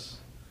 Because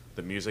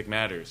the music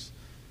matters.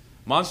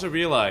 Monster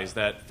realized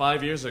that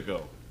 5 years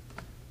ago,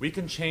 we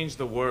can change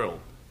the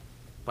world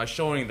by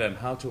showing them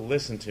how to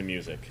listen to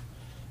music.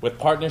 With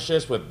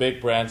partnerships with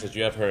big brands that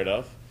you have heard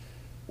of,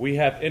 we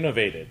have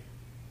innovated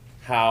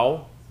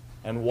how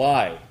and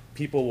why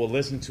people will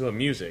listen to a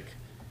music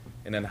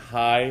in a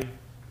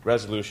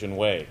high-resolution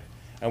way.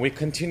 And we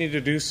continue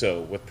to do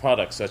so with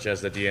products such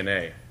as the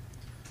DNA.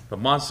 But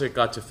Monster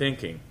got to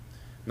thinking,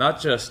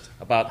 not just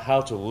about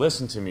how to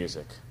listen to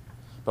music,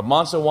 but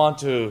Monster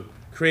wanted to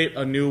create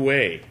a new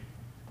way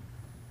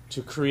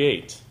to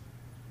create,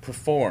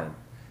 perform,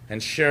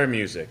 and share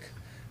music,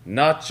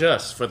 not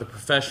just for the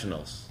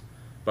professionals,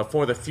 but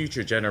for the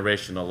future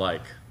generation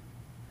alike.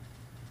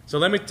 So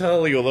let me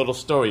tell you a little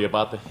story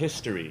about the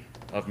history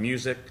of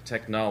music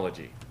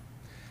technology.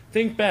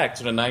 Think back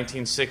to the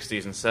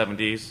 1960s and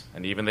 70s,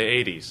 and even the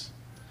 80s.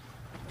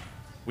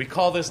 We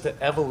call this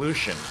the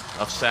evolution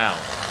of sound.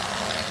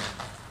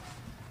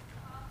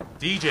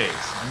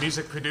 DJs and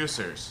music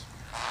producers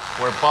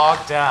were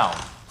bogged down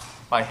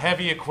by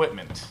heavy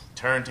equipment,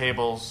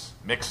 turntables,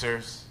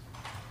 mixers.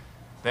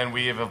 Then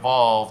we have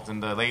evolved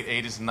in the late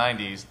 80s and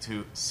 90s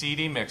to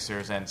CD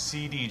mixers and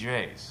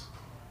CDJs.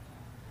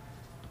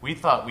 We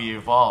thought we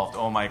evolved,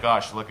 oh my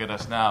gosh, look at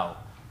us now.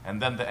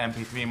 And then the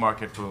MP3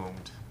 market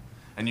boomed.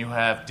 And you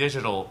have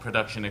digital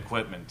production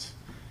equipment.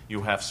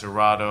 You have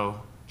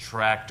Serato,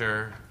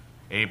 Traktor,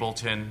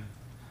 Ableton.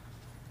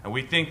 And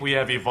we think we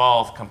have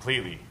evolved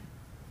completely.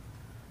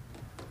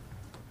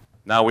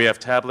 Now we have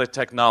tablet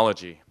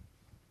technology,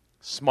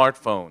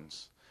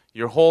 smartphones.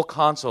 Your whole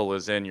console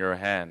is in your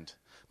hand.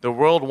 The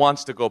world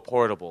wants to go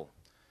portable.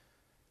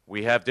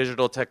 We have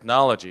digital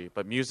technology,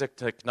 but music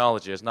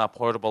technology is not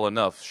portable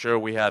enough. Sure,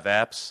 we have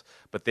apps,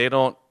 but they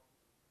don't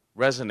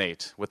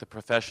resonate with the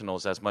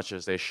professionals as much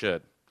as they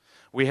should.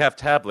 We have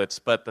tablets,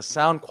 but the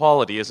sound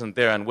quality isn't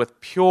there. And with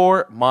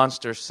pure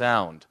Monster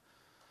sound,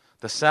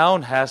 the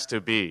sound has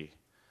to be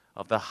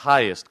of the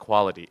highest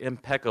quality,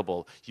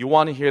 impeccable. You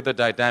want to hear the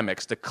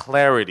dynamics, the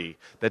clarity,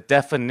 the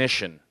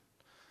definition.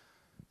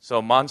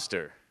 So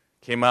Monster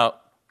came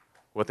out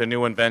with a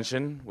new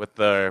invention with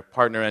their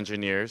partner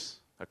engineers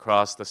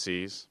across the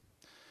seas.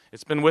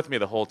 It's been with me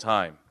the whole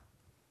time.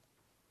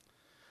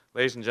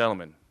 Ladies and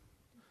gentlemen,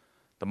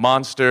 the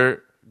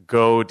Monster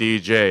Go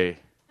DJ.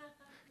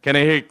 Can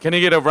I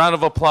get a round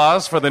of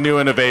applause for the new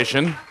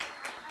innovation?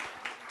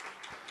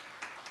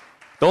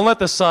 Don't let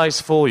the size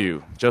fool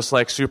you. Just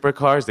like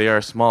supercars, they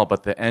are small,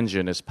 but the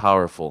engine is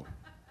powerful.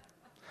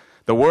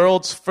 The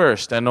world's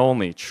first and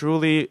only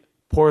truly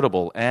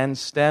portable and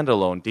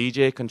standalone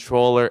DJ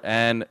controller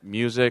and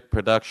music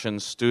production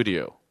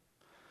studio.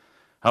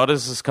 How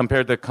does this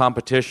compare to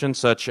competition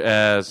such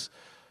as,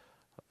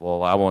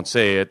 well, I won't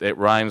say it, it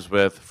rhymes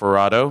with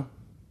Ferrado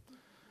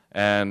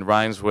and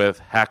rhymes with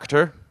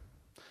Hector.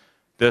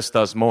 This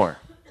does more.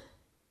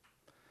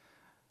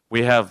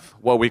 We have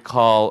what we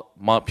call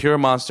pure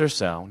Monster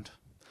sound.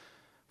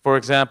 For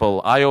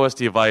example, iOS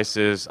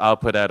devices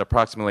output at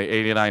approximately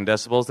 89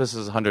 decibels. This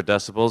is 100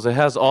 decibels. It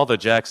has all the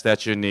jacks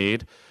that you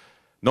need.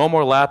 No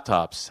more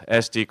laptops,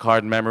 SD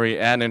card memory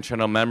and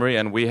internal memory,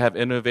 and we have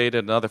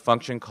innovated another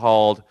function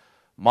called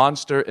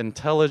Monster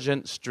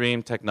Intelligent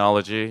Stream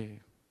Technology.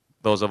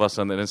 Those of us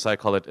on the inside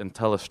call it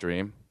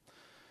IntelliStream.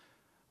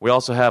 We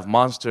also have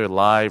Monster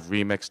Live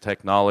Remix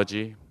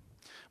technology,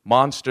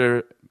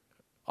 Monster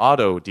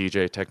Auto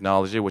DJ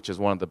technology, which is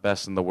one of the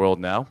best in the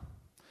world now.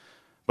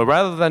 But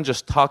rather than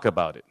just talk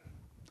about it,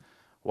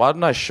 why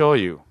don't I show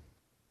you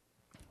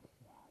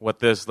what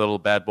this little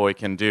bad boy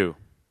can do?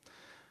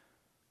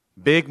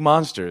 Big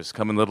monsters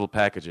come in little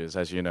packages,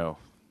 as you know.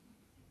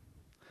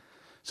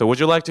 So would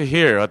you like to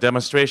hear a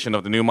demonstration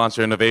of the new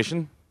Monster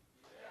innovation?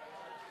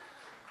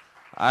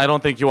 I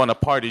don't think you want to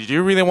party. Do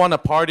you really want to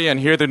party and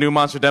hear the new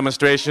Monster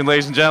demonstration,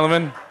 ladies and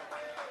gentlemen?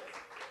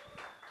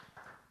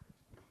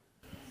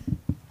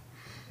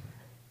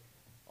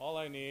 All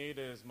I need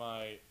is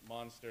my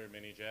Monster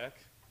mini jack,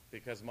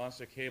 because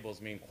Monster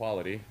cables mean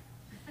quality.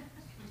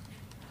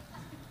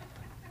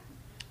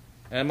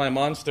 And my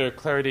Monster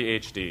Clarity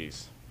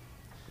HDs.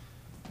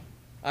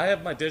 I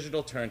have my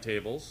digital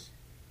turntables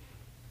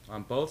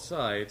on both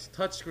sides,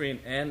 touchscreen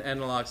and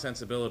analog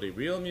sensibility.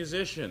 Real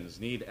musicians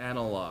need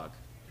analog.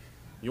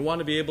 You want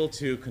to be able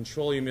to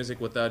control your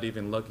music without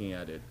even looking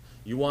at it.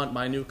 You want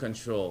minute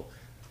control.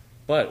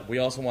 But we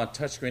also want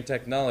touchscreen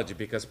technology,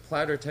 because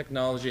platter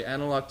technology,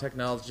 analog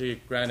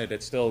technology, granted,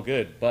 it's still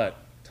good, but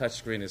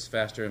touchscreen is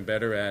faster and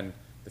better, and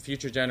the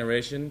future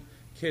generation,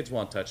 kids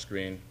want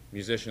touchscreen,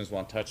 musicians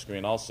want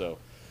touchscreen also.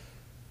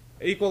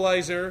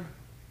 Equalizer,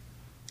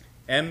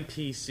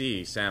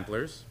 MPC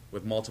samplers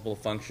with multiple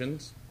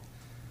functions,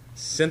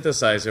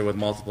 synthesizer with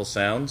multiple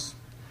sounds,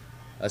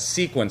 a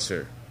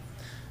sequencer.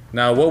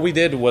 Now, what we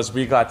did was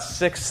we got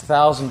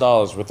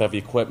 $6,000 worth of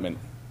equipment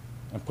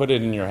and put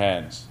it in your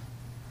hands.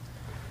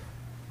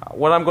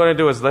 What I'm going to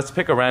do is let's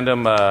pick a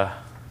random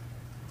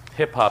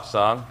hip-hop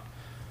song.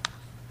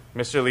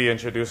 Mr. Lee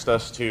introduced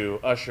us to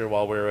Usher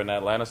while we were in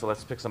Atlanta, so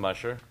let's pick some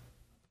Usher.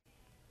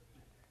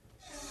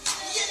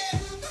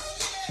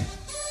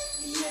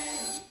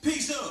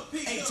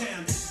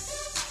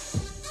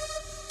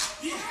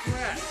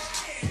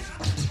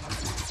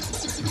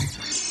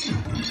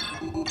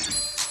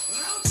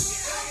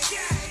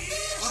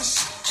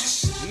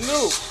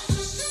 Snoop.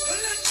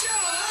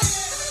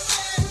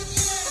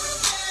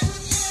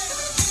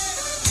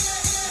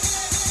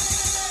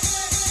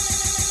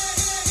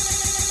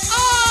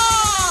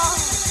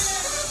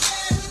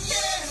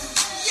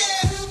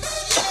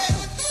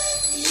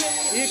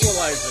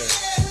 Equalizer.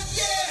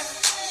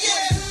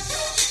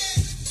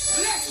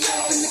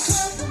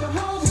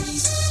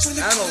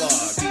 Analog.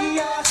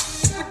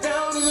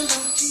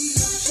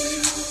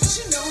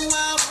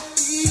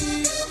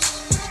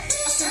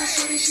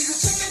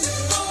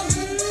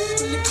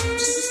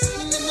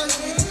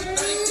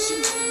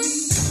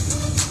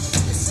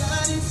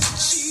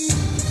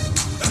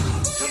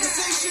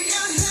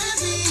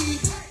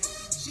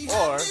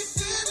 Or,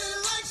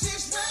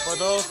 for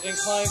those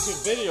inclined to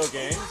video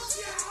games,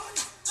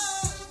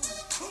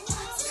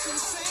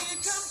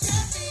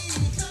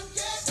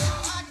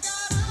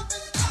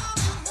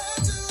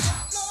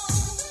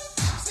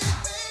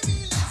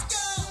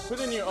 put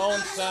in your own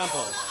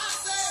samples.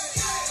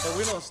 But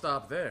we don't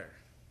stop there.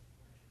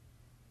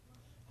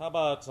 How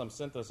about some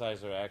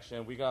synthesizer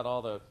action? We got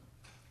all the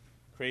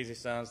crazy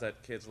sounds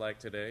that kids like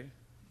today.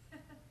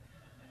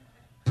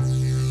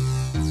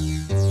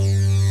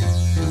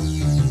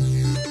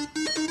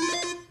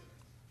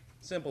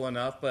 Simple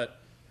enough, but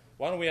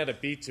why don't we add a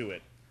beat to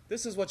it?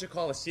 This is what you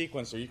call a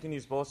sequencer. You can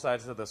use both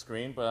sides of the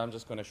screen, but I'm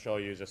just going to show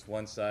you just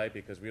one side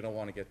because we don't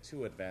want to get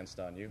too advanced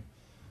on you.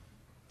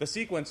 The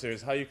sequencer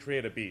is how you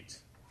create a beat.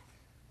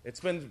 It's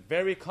been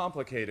very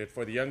complicated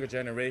for the younger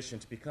generation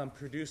to become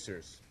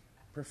producers,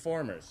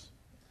 performers.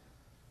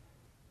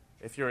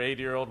 If your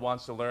 80-year-old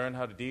wants to learn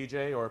how to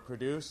DJ or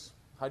produce,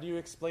 how do you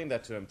explain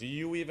that to him? Do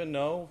you even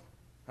know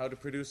how to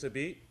produce a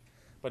beat?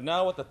 But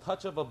now with the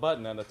touch of a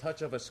button and the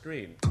touch of a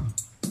screen,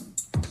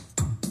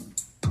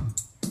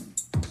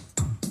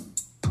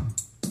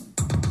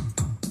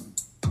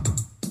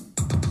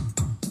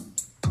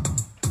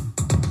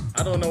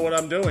 I don't know what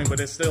I'm doing, but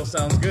it still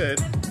sounds good.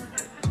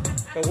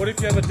 But what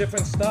if you have a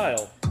different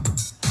style?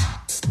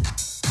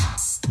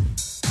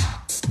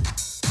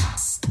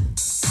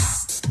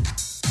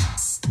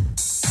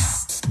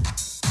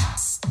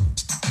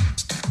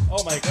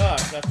 Oh my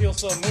gosh, I feel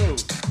so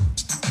moved.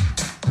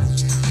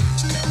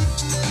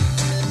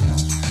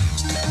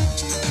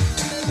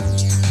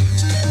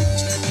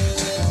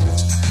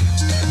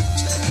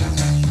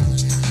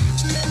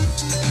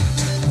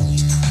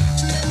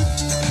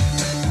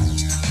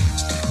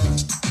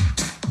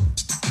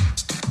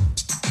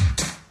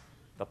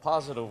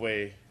 Positive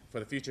way for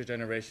the future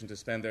generation to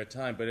spend their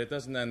time, but it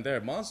doesn't end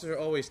there. Monster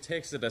always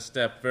takes it a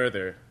step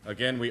further.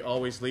 Again, we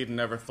always lead and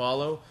never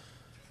follow.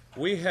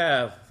 We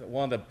have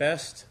one of the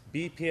best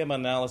BPM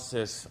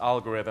analysis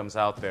algorithms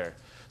out there.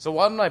 So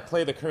why don't I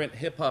play the current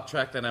hip-hop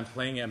track that I'm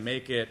playing and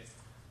make it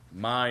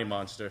my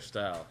Monster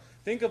style.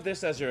 Think of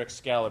this as your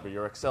Excalibur,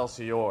 your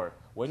Excelsior.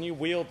 When you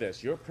wield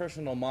this, your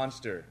personal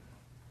monster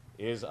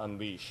is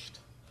unleashed.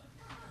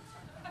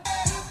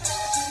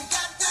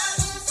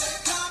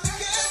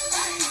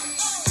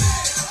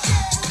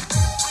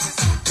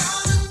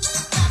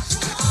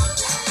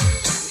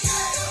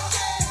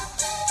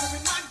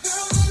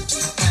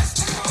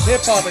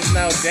 Hip-hop is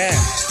now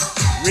dance,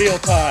 real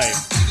time.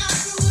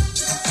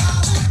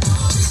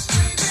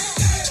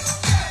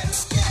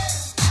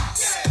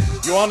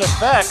 You want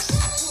effects?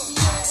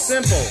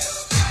 Simple.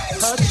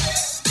 Touch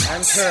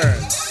and turn.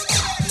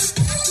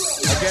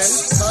 Again,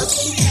 touch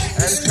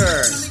and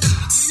turn.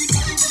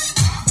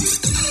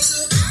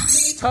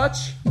 Touch,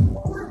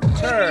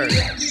 turn.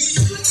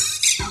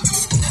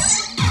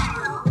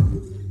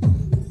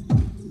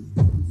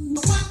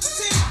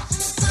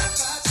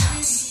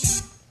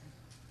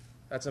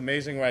 That's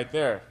amazing right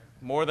there.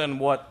 More than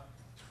what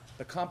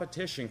the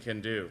competition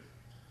can do.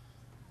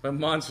 But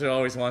Monster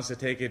always wants to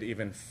take it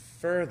even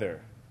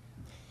further.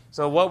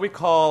 So what we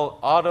call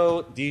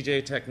auto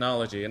DJ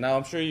technology, and now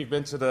I'm sure you've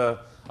been to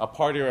a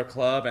party or a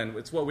club, and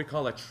it's what we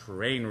call a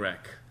train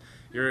wreck.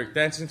 You're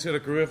dancing to the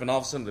groove, and all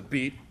of a sudden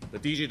the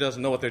DJ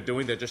doesn't know what they're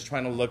doing, they're just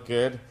trying to look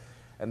good,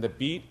 and the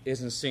beat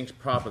isn't synced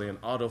properly, and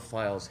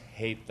audiophiles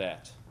hate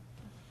that.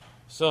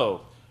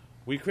 So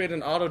we create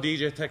an auto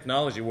DJ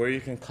technology where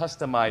you can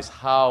customize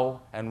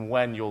how and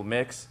when you'll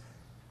mix.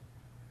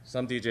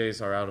 Some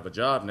DJs are out of a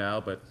job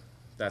now, but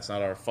that's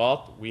not our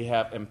fault. We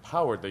have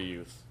empowered the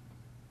youth.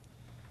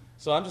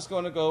 So I'm just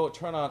going to go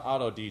turn on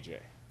auto DJ.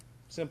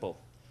 Simple.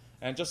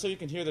 And just so you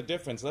can hear the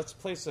difference, let's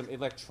play some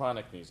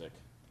electronic music.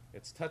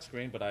 It's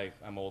touchscreen, but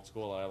I'm old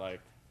school. I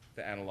like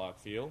the analog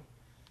feel.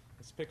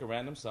 Let's pick a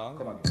random song.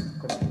 Come on.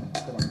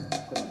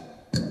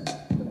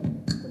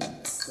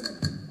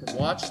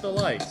 Watch the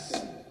lights.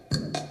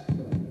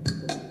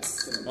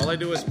 All I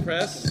do is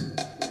press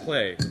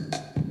play.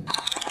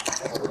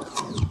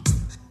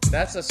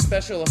 That's a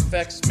special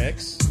effects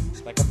mix,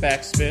 like a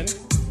backspin.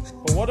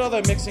 But what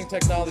other mixing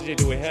technology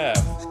do we have?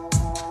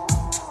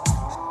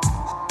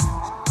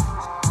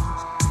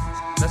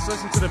 Let's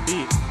listen to the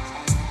beat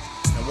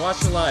and watch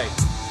the light.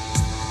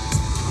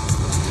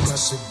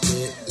 Brush a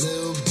bit,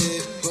 little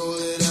bit, roll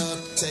it up,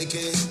 take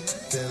it,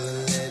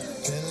 feeling it,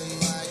 feeling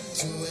like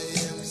 2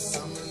 a.m.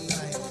 summer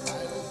night.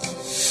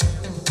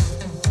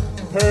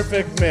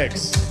 Perfect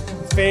mix.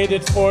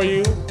 Faded for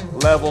you,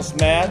 levels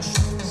match,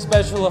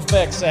 special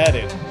effects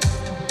added.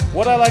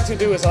 What I like to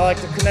do is I like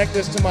to connect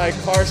this to my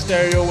car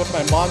stereo with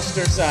my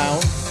Monster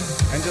sound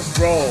and just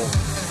roll.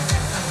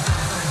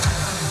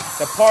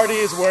 The party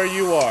is where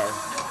you are.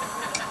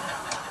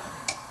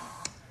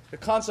 The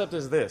concept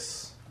is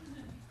this.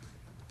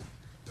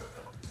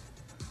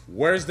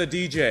 Where's the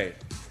DJ?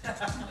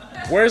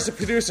 Where's the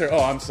producer?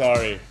 Oh, I'm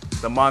sorry.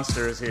 The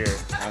Monster is here.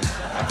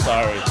 I'm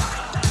sorry.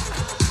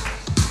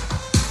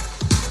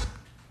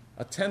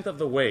 A tenth of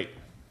the weight.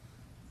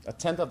 A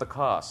tenth of the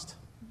cost.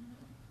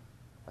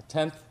 A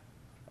tenth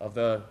of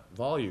the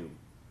volume.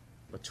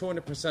 A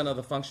 200% of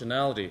the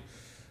functionality.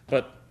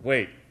 But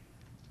wait,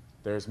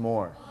 there's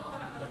more.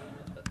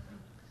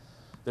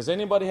 Does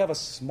anybody have a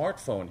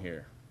smartphone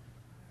here?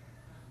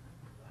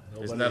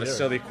 Isn't that a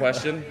silly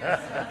question?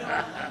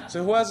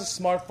 So who has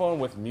a smartphone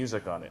with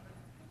music on it?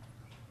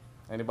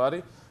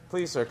 Anybody?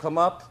 Please, sir, come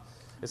up.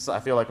 I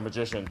feel like a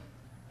magician.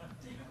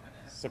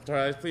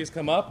 Surprise, please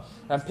come up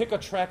and pick a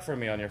track for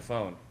me on your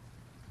phone.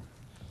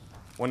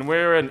 When we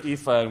were in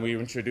IFA and we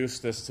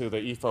introduced this to the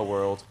IFA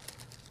world,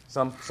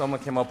 someone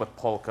came up with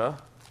polka.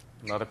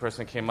 Another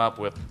person came up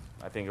with,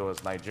 I think it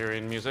was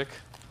Nigerian music.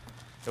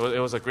 It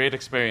was a great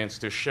experience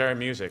to share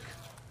music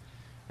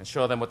and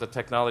show them what the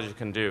technology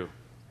can do.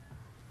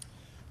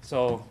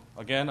 So,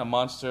 again, a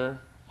Monster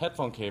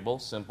headphone cable,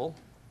 simple.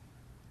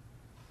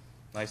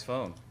 Nice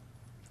phone.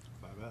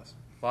 5S.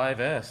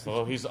 5S.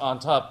 Oh, he's on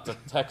top, the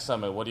Tech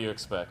Summit. What do you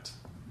expect?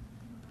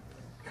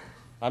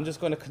 I'm just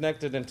going to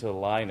connect it into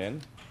line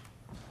in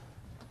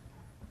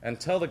and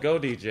tell the Go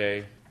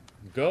DJ,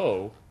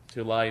 go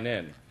to line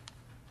in.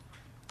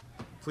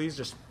 Please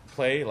just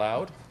play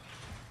loud,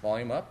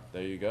 volume up.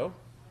 There you go.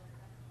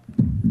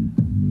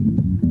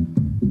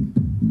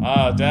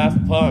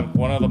 Daft Punk,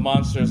 one of the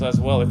Monsters as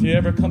well. If you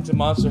ever come to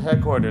Monster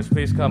headquarters,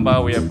 please come by.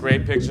 We have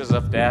great pictures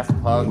of Daft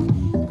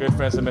Punk, good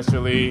friends of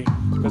Mr. Lee,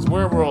 because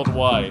we're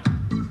worldwide.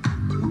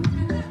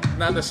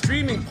 Now the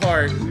streaming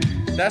part,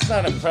 that's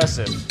not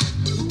impressive.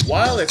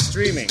 While it's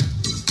streaming,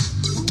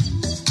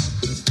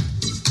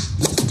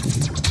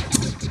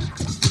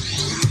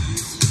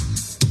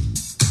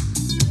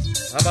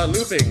 how about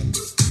looping?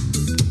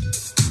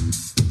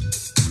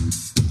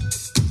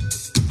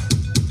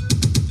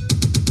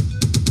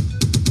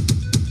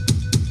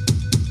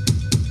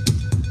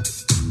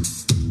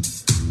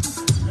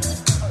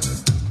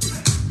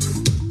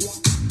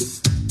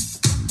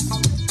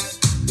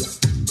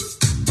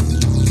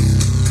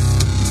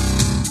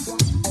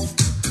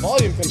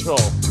 Volume control.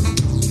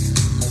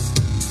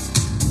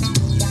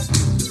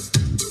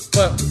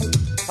 But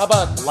how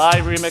about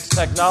live remix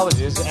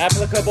technology? Is it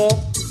applicable?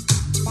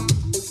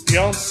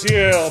 Bien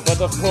sûr,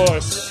 but of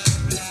course.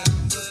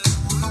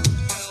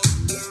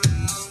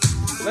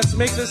 Let's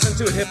make this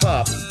into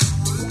hip-hop.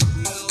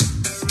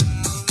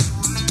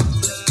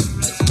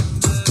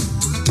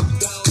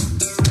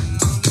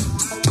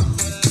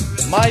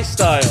 My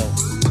style.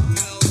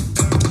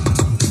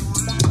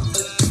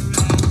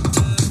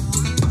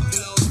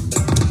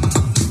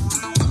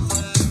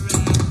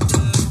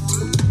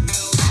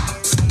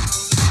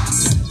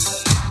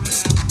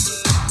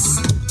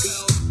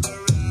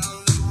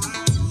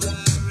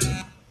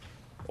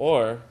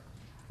 Or,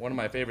 one of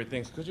my favorite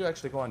things, could you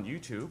actually go on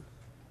YouTube?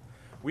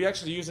 We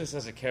actually use this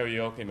as a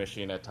karaoke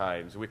machine at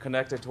times. We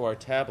connect it to our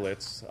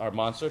tablets, our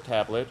Monster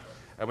tablet,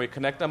 and we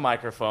connect a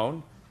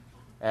microphone,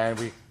 and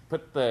we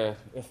put the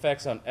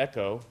effects on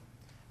echo,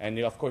 and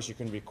of course you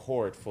can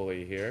record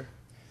fully here.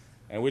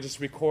 And we just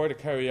record a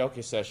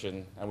karaoke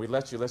session, and we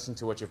let you listen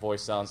to what your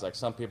voice sounds like.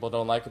 Some people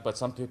don't like it, but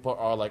some people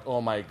are like,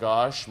 oh my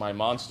gosh, my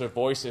Monster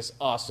voice is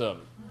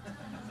awesome.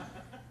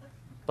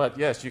 But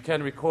yes, you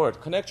can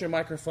record. Connect your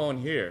microphone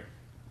here.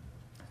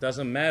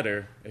 Doesn't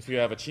matter if you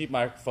have a cheap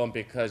microphone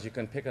because you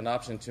can pick an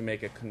option to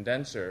make it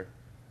condenser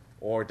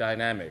or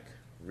dynamic,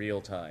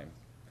 real time.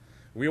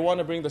 We want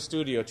to bring the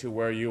studio to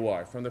where you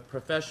are, from the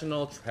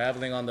professional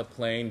traveling on the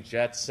plane,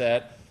 jet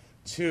set,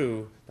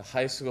 to the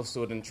high school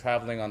student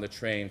traveling on the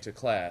train to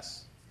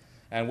class.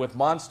 And with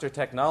Monster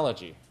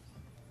technology.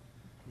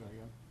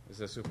 Is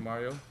that Super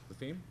Mario, the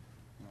theme?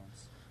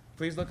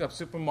 Please look up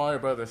Super Mario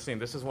Brothers theme.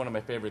 This is one of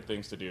my favorite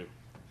things to do.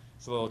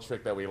 It's a little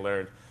trick that we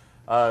learned.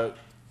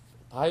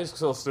 High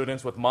school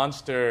students with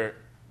Monster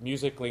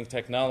Music Link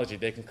technology,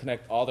 they can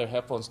connect all their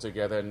headphones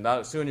together.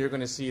 And soon you're going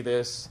to see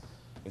this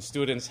in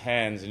students'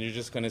 hands, and you're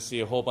just going to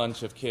see a whole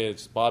bunch of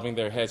kids bobbing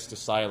their heads to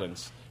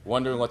silence,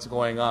 wondering what's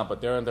going on,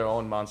 but they're in their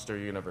own Monster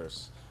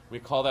universe. We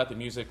call that the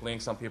Music Link.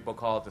 Some people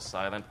call it the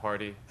silent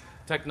party.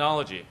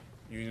 Technology.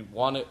 You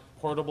want it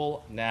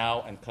portable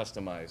now and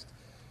customized.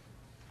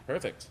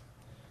 Perfect.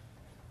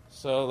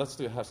 So let's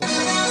have some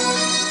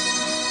fun.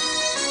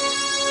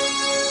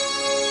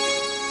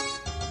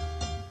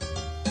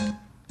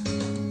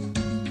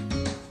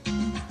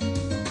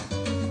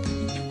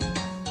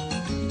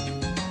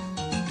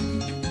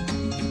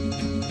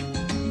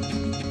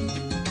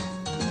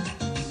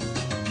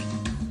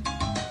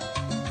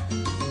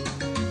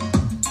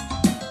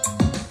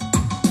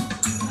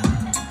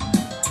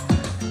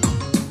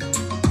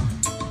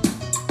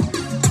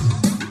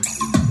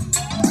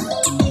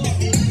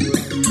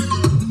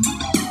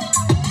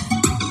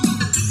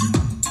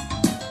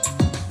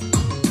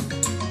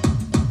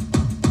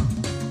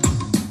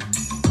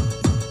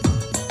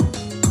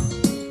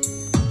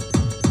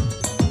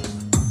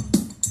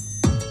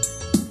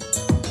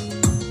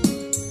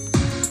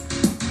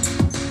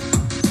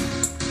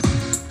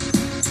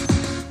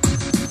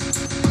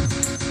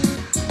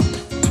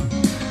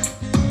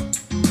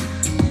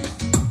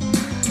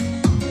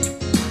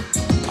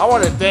 I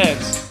want to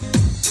dance.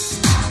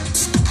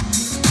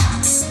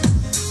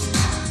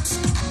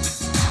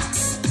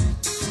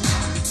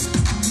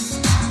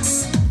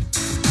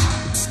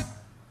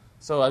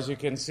 So as you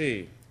can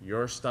see,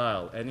 your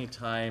style,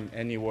 anytime,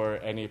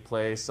 anywhere, any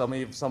place.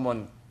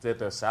 Someone did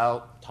the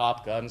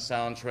Top Gun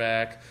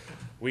soundtrack.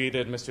 We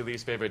did Mr.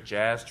 Lee's favorite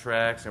jazz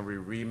tracks, and we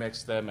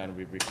remixed them, and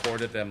we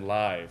recorded them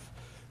live.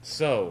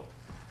 So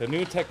the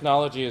new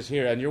technology is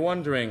here, and you're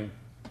wondering,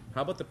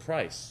 how about the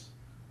price?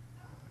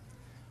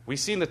 We've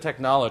seen the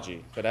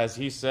technology, but as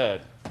he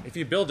said, if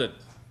you build it,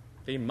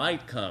 they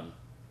might come.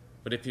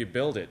 But if you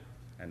build it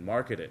and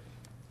market it,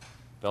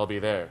 they'll be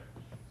there.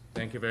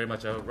 Thank you very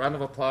much. A round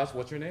of applause.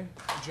 What's your name?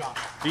 Josh.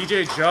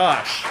 DJ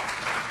Josh.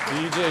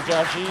 DJ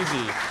Josh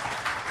Easy.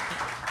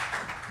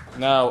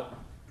 Now,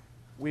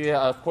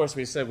 of course,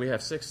 we said we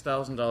have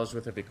 $6,000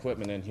 worth of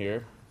equipment in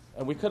here,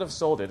 and we could have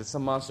sold it. It's a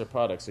Monster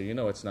product, so you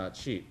know it's not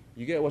cheap.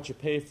 You get what you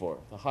pay for.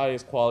 The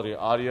highest quality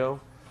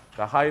audio,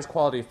 the highest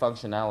quality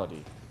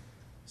functionality.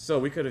 So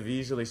we could have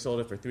easily sold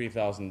it for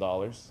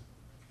 $3,000.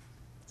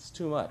 It's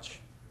too much.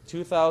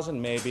 $2,000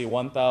 maybe,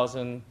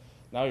 $1,000.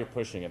 Now you're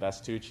pushing it. That's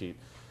too cheap.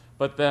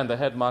 But then the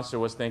head monster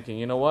was thinking,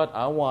 you know what?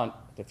 I want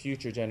the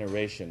future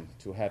generation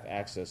to have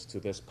access to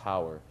this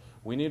power.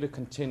 We need to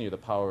continue the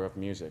power of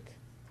music.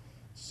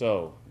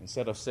 So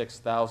instead of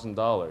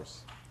 $6,000,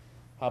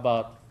 how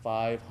about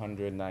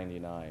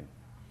 $599?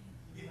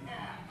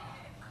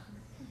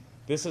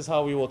 This is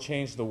how we will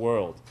change the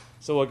world.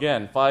 So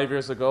again, 5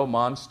 years ago,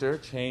 Monster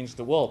changed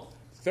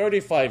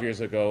 35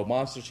 years ago,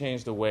 Monster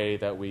changed the way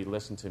that we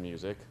listen to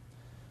music.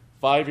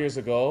 5 years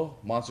ago,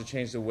 Monster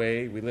changed the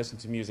way we listen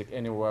to music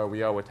anywhere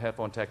we are with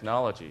headphone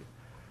technology.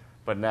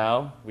 But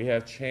now, we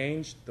have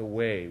changed the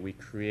way we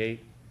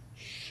create,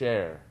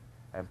 share,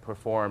 and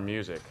perform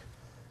music.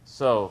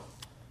 So,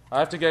 I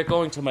have to get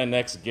going to my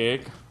next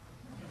gig.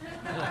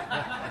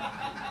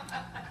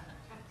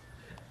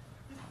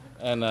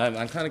 And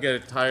I'm kind of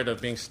getting tired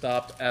of being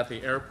stopped at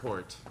the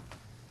airport.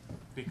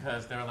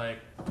 Because they're like,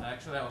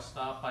 actually I was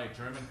stopped by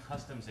German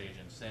customs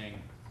agents saying,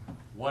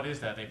 what is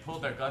that? They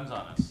pulled their guns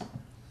on us.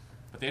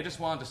 But they just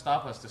wanted to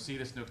stop us to see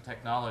this new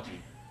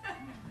technology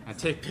and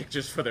take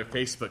pictures for their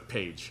Facebook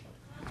page.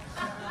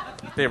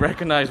 They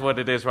recognize what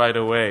it is right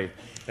away.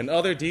 And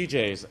other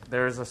DJs,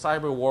 there's a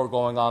cyber war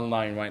going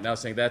online right now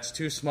saying that's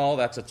too small,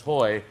 that's a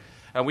toy.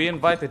 And we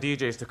invite the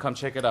DJs to come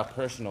check it out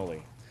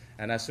personally.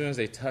 And as soon as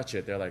they touch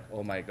it, they're like,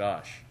 oh my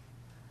gosh,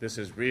 this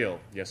is real.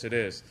 Yes, it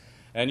is.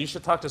 And you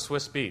should talk to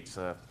Swiss Beats,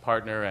 a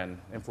partner and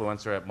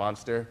influencer at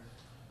Monster.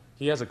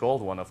 He has a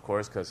gold one, of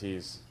course, because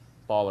he's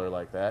baller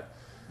like that.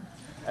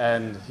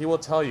 And he will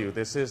tell you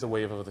this is the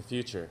wave of the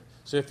future.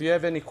 So if you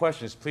have any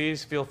questions,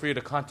 please feel free to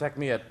contact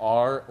me at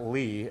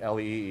rlee,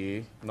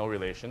 L-E-E, no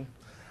relation,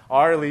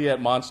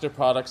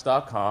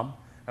 rlee@monsterproducts.com,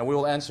 and we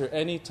will answer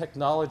any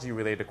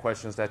technology-related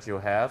questions that you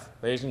have.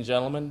 Ladies and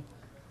gentlemen,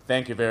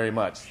 thank you very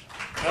much.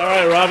 All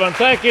right, Robin,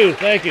 thank you. You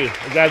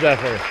got that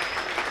for us.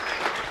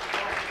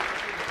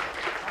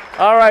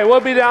 All right, we'll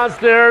be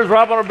downstairs.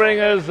 Robin will bring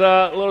his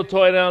little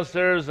toy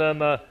downstairs,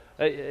 and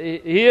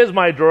he is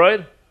my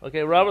droid.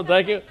 Okay, Robin,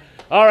 thank you.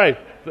 All right,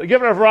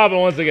 give it up for Robin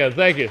once again.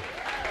 Thank you.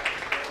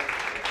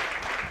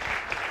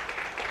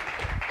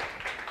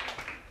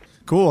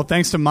 Cool.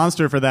 Thanks to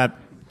Monster for that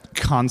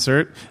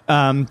concert.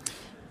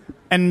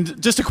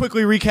 And just to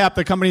quickly recap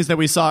the companies that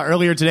we saw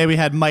earlier today, we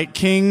had Mike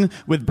King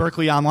with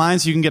Berkeley Online,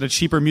 so you can get a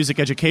cheaper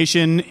music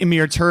education.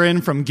 Emir Turin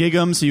from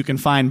Gig'em, so you can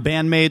find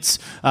bandmates.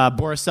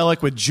 Boris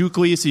Selleck with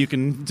Jukely, so you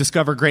can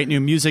discover great new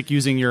music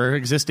using your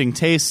existing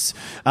tastes.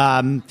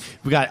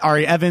 We got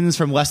Ari Evans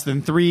from Less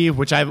Than 3,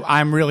 which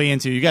I'm really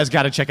into. You guys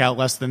got to check out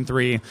Less Than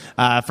 3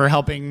 for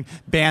helping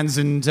bands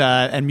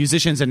and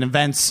musicians and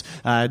events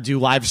do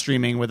live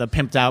streaming with a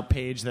pimped out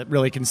page that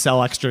really can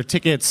sell extra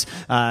tickets,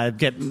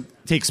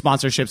 take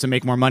sponsorships and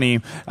make more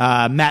money.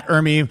 Matt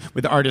Ermey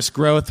with Artist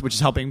Growth, which is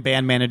helping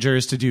band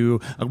managers to do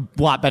a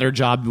lot better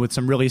job with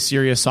some really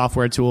serious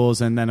software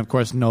tools. And then, of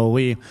course, Noah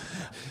Lee.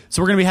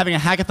 So we're going to be having a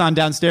hackathon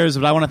downstairs,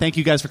 but I want to thank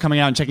you guys for coming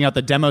out and checking out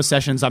the demo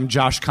sessions. I'm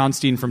Josh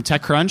Constein from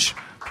TechCrunch.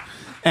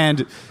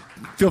 And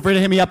feel free to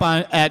hit me up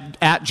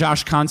at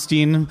Josh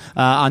Constein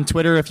on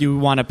Twitter if you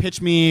want to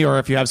pitch me or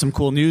if you have some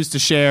cool news to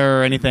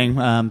share or anything.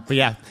 But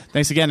yeah,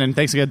 thanks again, and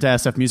thanks again to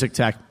SF Music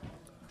Tech.